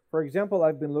strict. For example,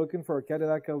 I've been looking for a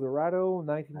Cadillac Eldorado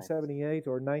Nice. 1978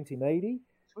 or 1980,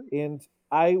 Sweet. and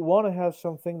I want to have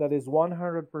something that is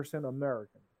 100%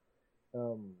 American.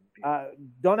 Um, Beautiful.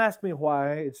 don't ask me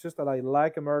why. It's just that I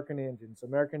like American engines,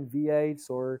 American V8s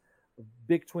or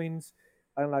big twins.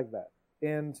 I like that.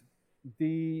 And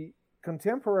the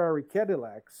contemporary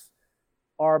Cadillacs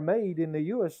are made in the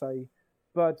USA,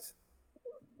 but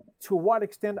to what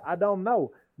extent, I don't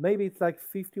know. Maybe it's like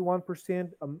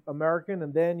 51% American,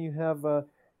 and then you have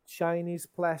Chinese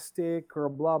plastic or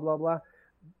blah blah blah.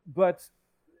 But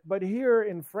but here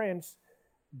in France,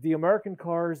 the American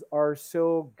cars are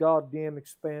so goddamn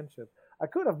expensive. I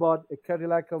could have bought a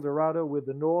Cadillac Eldorado with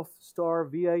the North Star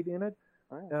V8 in it,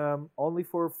 Oh, yeah. only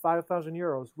for 5,000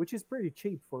 euros, which is pretty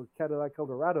cheap for Cadillac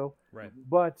Eldorado. Right. Mhm.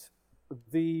 But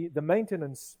the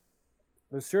maintenance,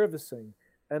 the servicing,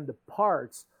 and the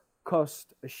parts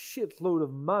cost a shitload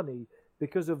of money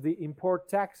because of the import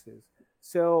taxes.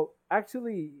 So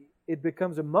actually, it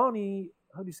becomes a money.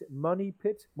 How do you say money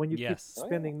pit when you keep Yes. Oh, yeah.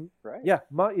 spending? Right. Yeah,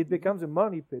 it Mhm. becomes a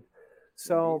money pit.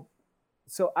 Indeed.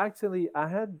 So actually, I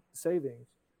had savings,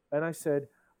 and I said,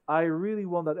 I really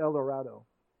want that Eldorado.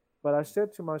 But I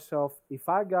said to myself, if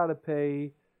I gotta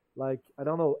pay like I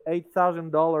don't know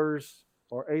 $8,000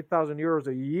 or 8,000 euros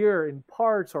a year in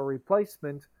parts or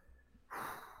replacement,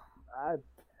 I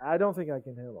I don't think I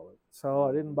can handle it. So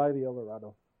I didn't Mhm. buy the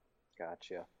Eldorado.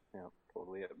 Gotcha. Yeah,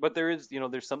 totally. But there is,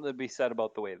 there's something to be said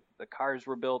about the way the cars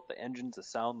were built, the engines, the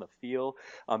sound, the feel,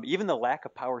 even the lack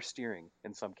of power steering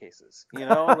in some cases.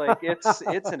 Like it's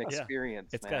an Yeah.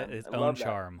 experience, It's got man. its I own love that.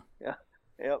 charm. Yeah.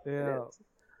 Yep. It Yeah. is.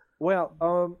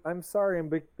 Well, I'm sorry,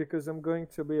 because I'm going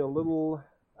to be a little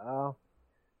uh,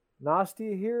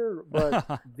 nasty here, but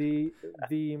the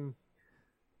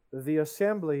the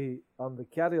assembly on the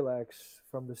Cadillacs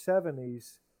from the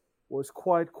 70s was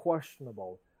quite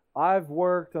questionable. I've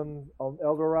worked on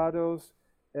Eldorados,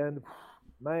 and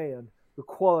man, the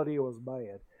quality was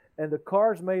bad. And the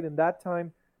cars made in that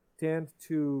time tend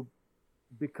to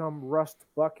become rust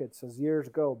buckets as years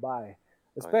go by. Oh yeah.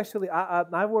 Especially,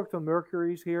 I've worked on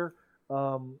Mercuries here.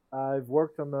 I've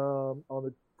worked on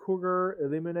the Cougar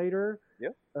Eliminator,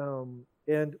 Yep.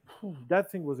 and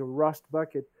that thing was a rust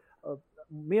bucket. Uh,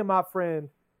 Me and my friend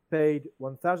paid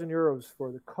 1,000 euros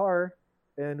for the car,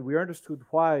 and we understood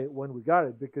why when we got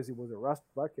it because it was a rust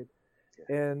bucket.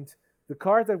 Yeah. And the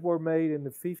cars that were made in the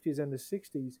 50s and the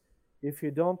 60s, if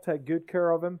you don't take good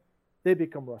care of them, they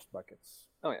become rust buckets.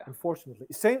 Oh yeah. Unfortunately,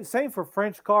 same for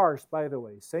French cars, by the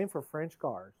way. Same for French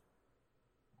cars.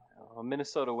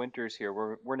 Minnesota winters here,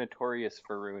 we're notorious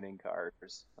for ruining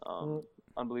cars. Mm,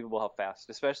 Unbelievable how fast,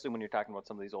 especially when you're talking about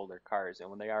some of these older cars, and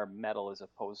when they are metal as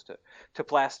opposed to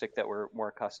plastic that we're more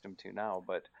accustomed to now.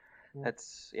 But mm.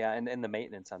 that's yeah, and the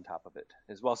maintenance on top of it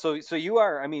as well. So you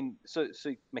are, I mean, so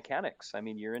mechanics. I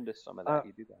mean, you're into some of Uh, that.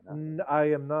 You do that, huh? I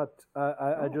am not.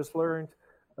 I Oh, just learned.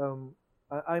 Um,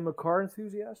 I'm a car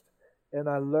enthusiast, and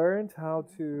I learned how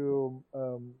to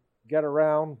get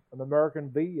around an American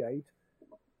V8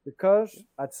 because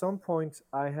at some point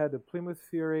I had a Plymouth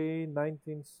Fury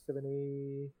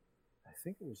 1970. I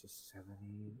think it was a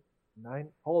 79.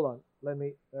 Hold on, let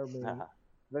me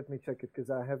check it because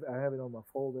I have it on my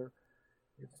folder.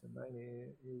 It's a 90.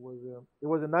 It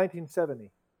was a 1970.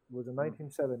 It was a mm,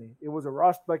 1970. It was a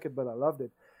rust bucket, but I loved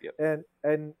it. yep.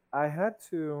 And I had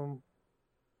to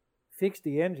fix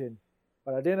the engine,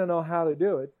 but I didn't know how to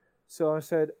do it. So I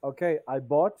said, okay, I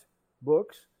bought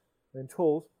books and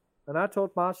tools, and I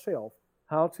taught myself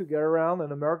how to get around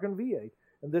an American V8.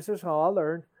 And this is how I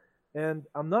learned. And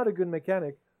I'm not a good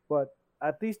mechanic, but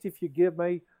at least if you give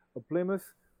me a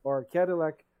Plymouth or a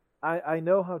Cadillac, I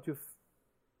know how to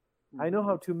I know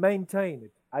how Mhm. to maintain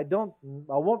it. I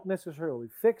won't necessarily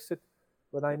fix it,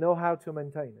 but I know how to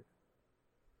maintain it.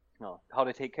 how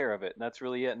to take care of it. And that's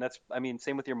really it. And that's, I mean,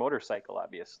 same with your motorcycle,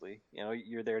 obviously.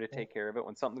 You're there to take care of it.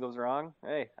 When something goes wrong,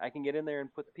 hey, I can get in there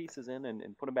and put the pieces in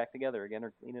and put them back together again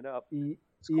or clean it up.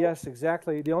 It's cool. Yes,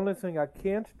 exactly. The only thing I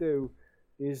can't do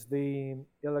is the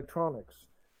electronics,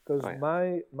 because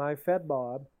my Fat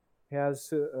Bob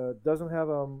has doesn't have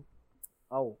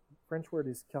French word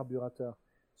is carburateur.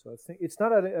 So I think it's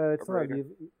not it's not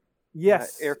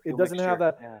yes, it doesn't mixture. have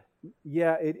that.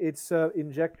 Yeah, it's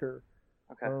injector.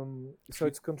 Okay. So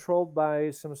it's controlled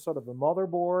by some sort of a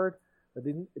motherboard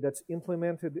that's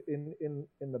implemented in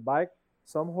the bike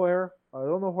somewhere. I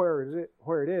don't know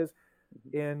where it is,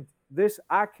 and this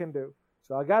I can do.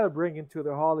 So I got to bring into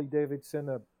the Harley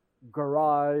Davidson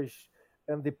garage,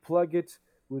 and they plug it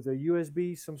with a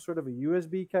USB, some sort of a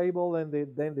USB cable, and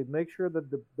then they make sure that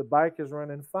the bike is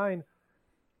running fine.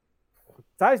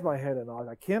 Ties my head and all.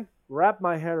 I can't wrap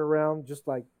my head around just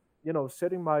like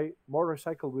setting my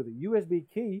motorcycle with a USB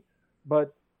key.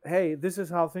 But hey, this is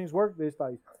how things work these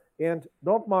days. And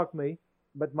don't mock me,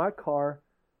 but my car,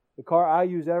 the car I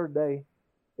use every day,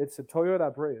 it's a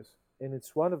Toyota Prius, and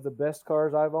it's one of the best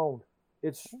cars I've owned.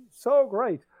 It's so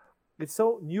great. It's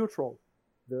so neutral.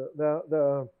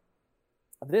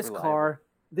 This car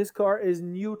is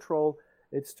neutral.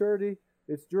 It's sturdy.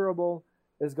 It's durable.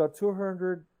 It's got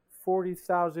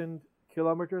 240,000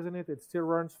 kilometers in it. It still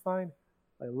runs fine.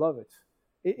 I love it.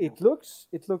 It looks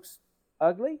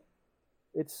ugly.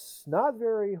 It's not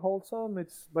very wholesome.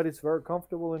 But it's very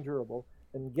comfortable and durable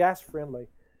and gas friendly.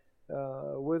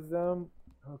 With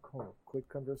quick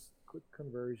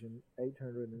conversion,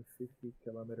 850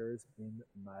 kilometers in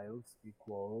miles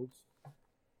equals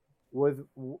with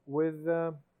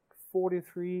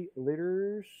 43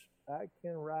 liters. I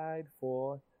can ride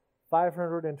for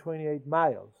 528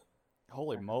 miles.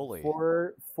 Holy moly!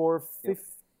 For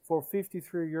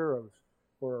 53 euros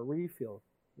for a refill.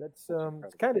 That's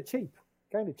it's kind of cheap.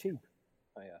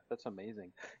 Oh yeah, that's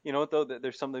amazing. You know what though?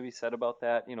 There's something to be said about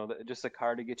that. Just a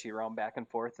car to get you around back and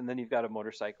forth, and then you've got a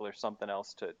motorcycle or something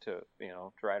else to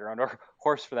ride around, or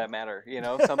horse for that matter.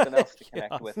 Something else to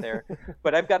connect with there.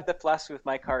 But I've got the philosophy with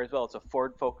my car as well. It's a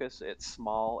Ford Focus. It's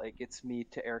small. It gets me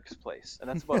to Eric's place, and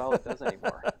that's about all it does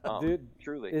anymore. Dude,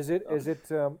 truly. Is it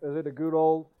a good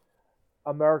old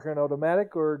American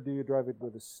automatic, or do you drive it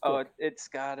with a stick? Oh, it's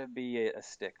got to be a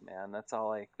stick, man. That's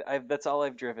all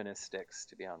I've driven is sticks,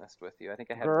 to be honest with you. I think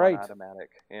I had one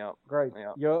automatic. Great.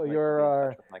 Yeah. You're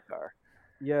with my car.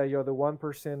 Yeah, you're the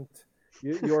 1%.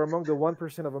 You're among the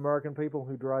 1% of American people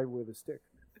who drive with a stick.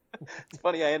 It's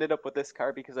funny. I ended up with this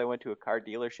car because I went to a car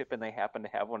dealership and they happened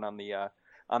to have one on the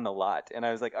lot, and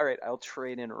I was like, all right, I'll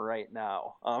trade in right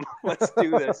now. Let's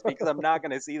do this because I'm not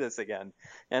going to see this again.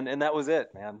 And that was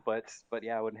it, man. But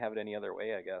yeah, I wouldn't have it any other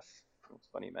way, I guess. It's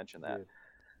funny you mentioned that.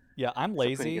 Yeah, I'm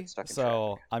lazy,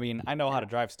 so I mean, I know how to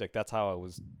drive stick. That's how I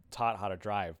was taught how to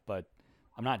drive, but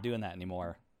I'm not doing that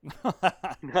anymore.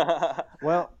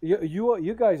 Well,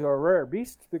 you guys are a rare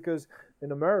beast, because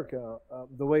in America,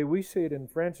 the way we see it in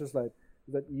France is like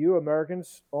that you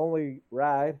Americans only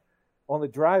drive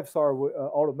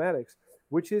automatics,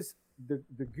 which is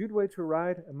the good way to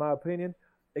ride, in my opinion,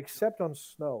 except on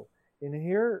snow. In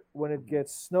here, when it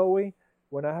gets snowy,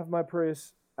 when I have my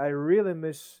Prius, I really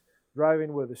miss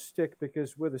driving with a stick,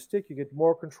 because with a stick you get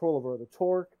more control over the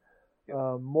torque,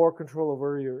 more control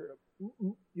over you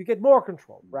get more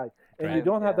control, right? And you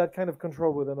don't have that kind of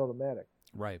control with an automatic.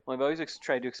 Right. Well, I've always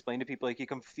tried to explain to people, like, you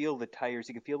can feel the tires,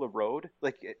 you can feel the road,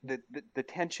 like the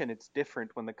tension. It's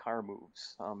different when the car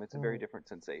moves. It's a very different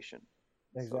sensation.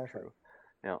 Exactly. So true.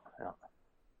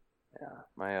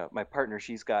 Yeah. My partner,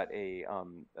 she's got a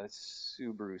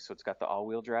Subaru, so it's got the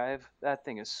all-wheel drive. That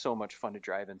thing is so much fun to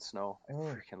drive in snow. I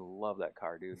freaking love that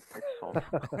car, dude.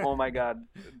 Oh my god,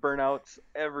 burnouts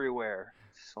everywhere.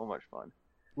 So much fun.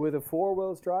 With a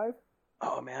 4-wheel drive?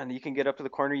 Oh man, you can get up to the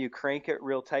corner, you crank it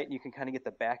real tight, and you can kind of get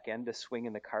the back end to swing,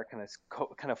 and the car kind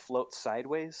of floats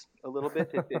sideways a little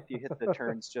bit if you hit the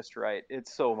turns just right.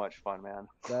 It's so much fun, man.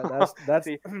 That's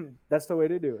that's the way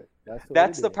to do it.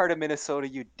 That's the part of Minnesota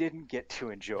you didn't get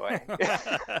to enjoy.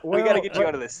 We got to get you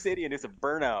out of the city and do some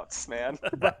burnouts, man.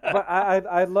 but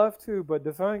I'd love to. But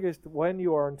the thing is, when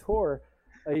you are on tour,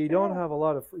 you don't have a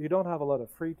lot of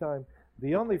free time.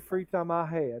 The only free time I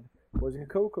had was in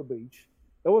Cocoa Beach.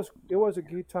 It was a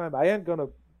good time. I ain't going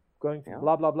to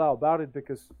blah blah blah about it,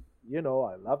 because I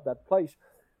love that place.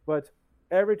 But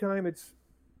every time it's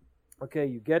okay,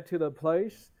 you get to the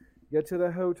place, get to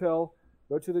the hotel,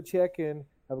 go to the check-in,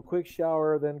 have a quick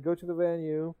shower, then go to the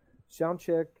venue, sound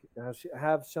check,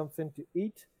 have something to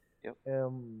eat,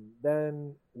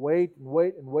 then wait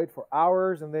for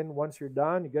hours, and then once you're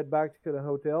done, you get back to the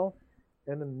hotel,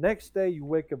 and the next day you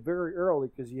wake up very early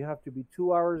because you have to be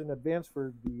 2 hours in advance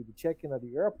for the check-in at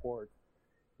the airport.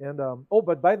 And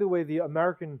but by the way, the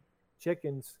American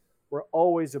check-ins were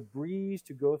always a breeze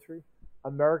to go through.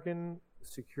 American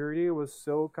security was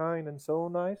so kind and so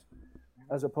nice,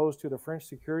 as opposed to the French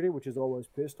security, which is always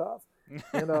pissed off.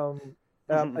 And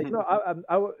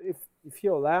if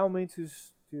you allow me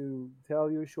to tell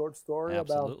you a short story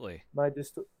Absolutely. about my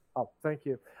oh, thank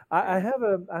you. I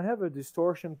have a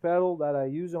distortion pedal that I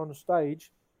use on the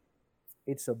stage.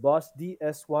 It's a Boss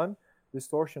DS1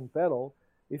 distortion pedal.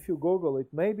 If you Google it,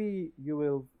 maybe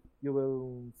you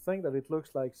will think that it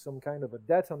looks like some kind of a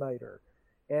detonator.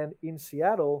 And in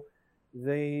Seattle,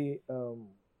 they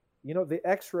they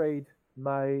X-rayed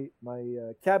my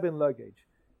cabin luggage,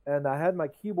 and I had my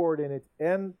keyboard in it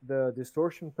and the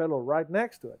distortion pedal right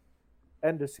next to it.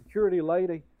 And the security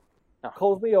lady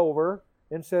calls me over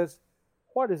and says,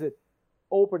 "What is it?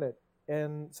 Open it."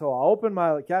 And so I opened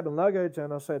my cabin luggage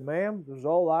and I said, "Ma'am, this is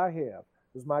all I have.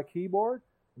 This is my keyboard.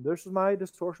 This is my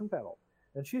distortion pedal."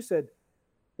 And she said,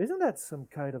 "Isn't that some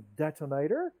kind of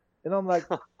detonator?" And I'm like,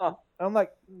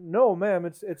 "No, ma'am,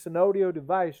 it's an audio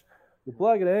device. You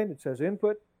plug it in, it says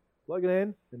input, plug it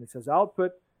in, and it says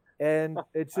output, and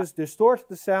it just distorts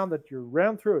the sound that you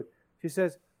ran through it." She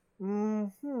says,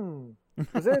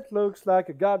 because it looks like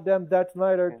a goddamn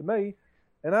detonator to me.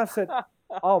 And I said,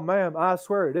 "Oh, ma'am, I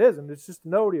swear it isn't. It's just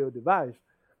an audio device."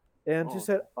 And she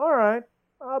said, "All right,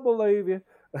 I believe you."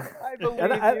 I believe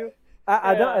you.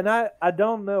 I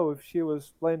don't know if she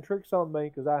was playing tricks on me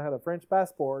because I had a French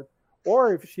passport,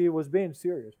 or if she was being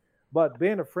serious. But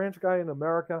being a French guy in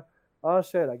America, I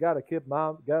said I gotta keep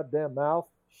my goddamn mouth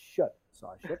shut. So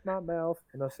I shut my mouth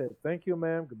and I said, "Thank you,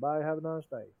 ma'am. Goodbye. Have a nice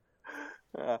day."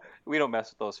 We don't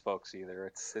mess with those folks either.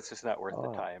 It's just not worth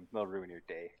the time. They'll ruin your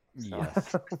day. So.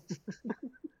 Yes.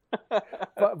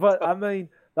 but I mean,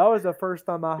 that was the first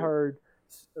time I heard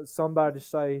somebody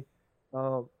say,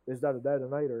 "Is that a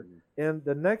detonator?" And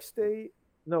the next day,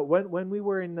 no, when we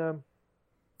were in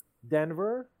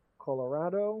Denver,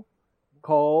 Colorado,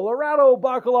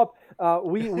 buckle up.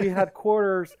 We had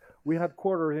quarters. We had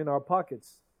quarters in our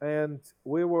pockets, and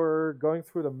we were going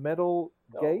through the metal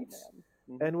gates,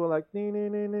 and we're like, nee, nee,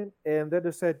 nee, nee. And they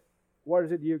just said, "What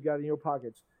is it you got in your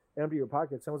pockets?" Empty your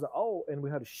pockets. And I was like, "Oh," and we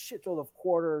had a shitload of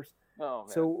quarters. Oh, man.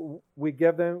 So we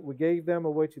gave them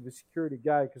away to the security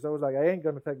guy because I was like, "I ain't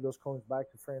gonna take those coins back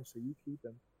to France, so you keep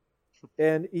them."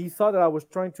 And he thought that I was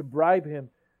trying to bribe him,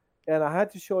 and I had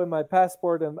to show him my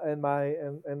passport and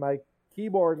my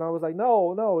keyboard, and I was like,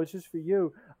 "No, it's just for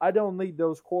you. I don't need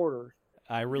those quarters."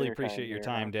 I really appreciate your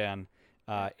time, Dan.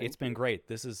 It's been great.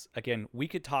 This is, again, we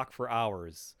could talk for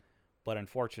hours, but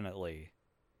unfortunately,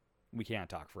 we can't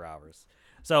talk for hours.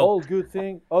 So all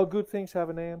good things have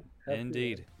an end.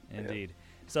 Indeed.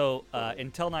 So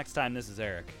until next time, this is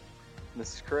Eric.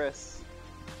 This is Chris.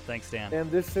 Thanks, Dan. And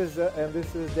this is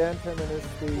Dan Terminus,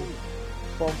 the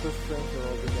pompous printer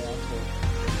of the gospel.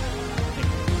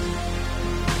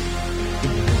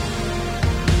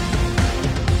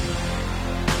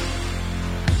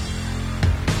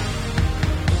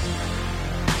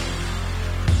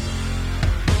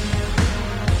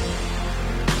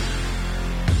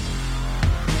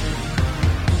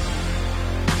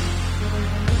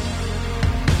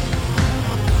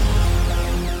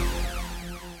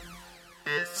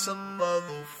 It's a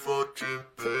motherfucker.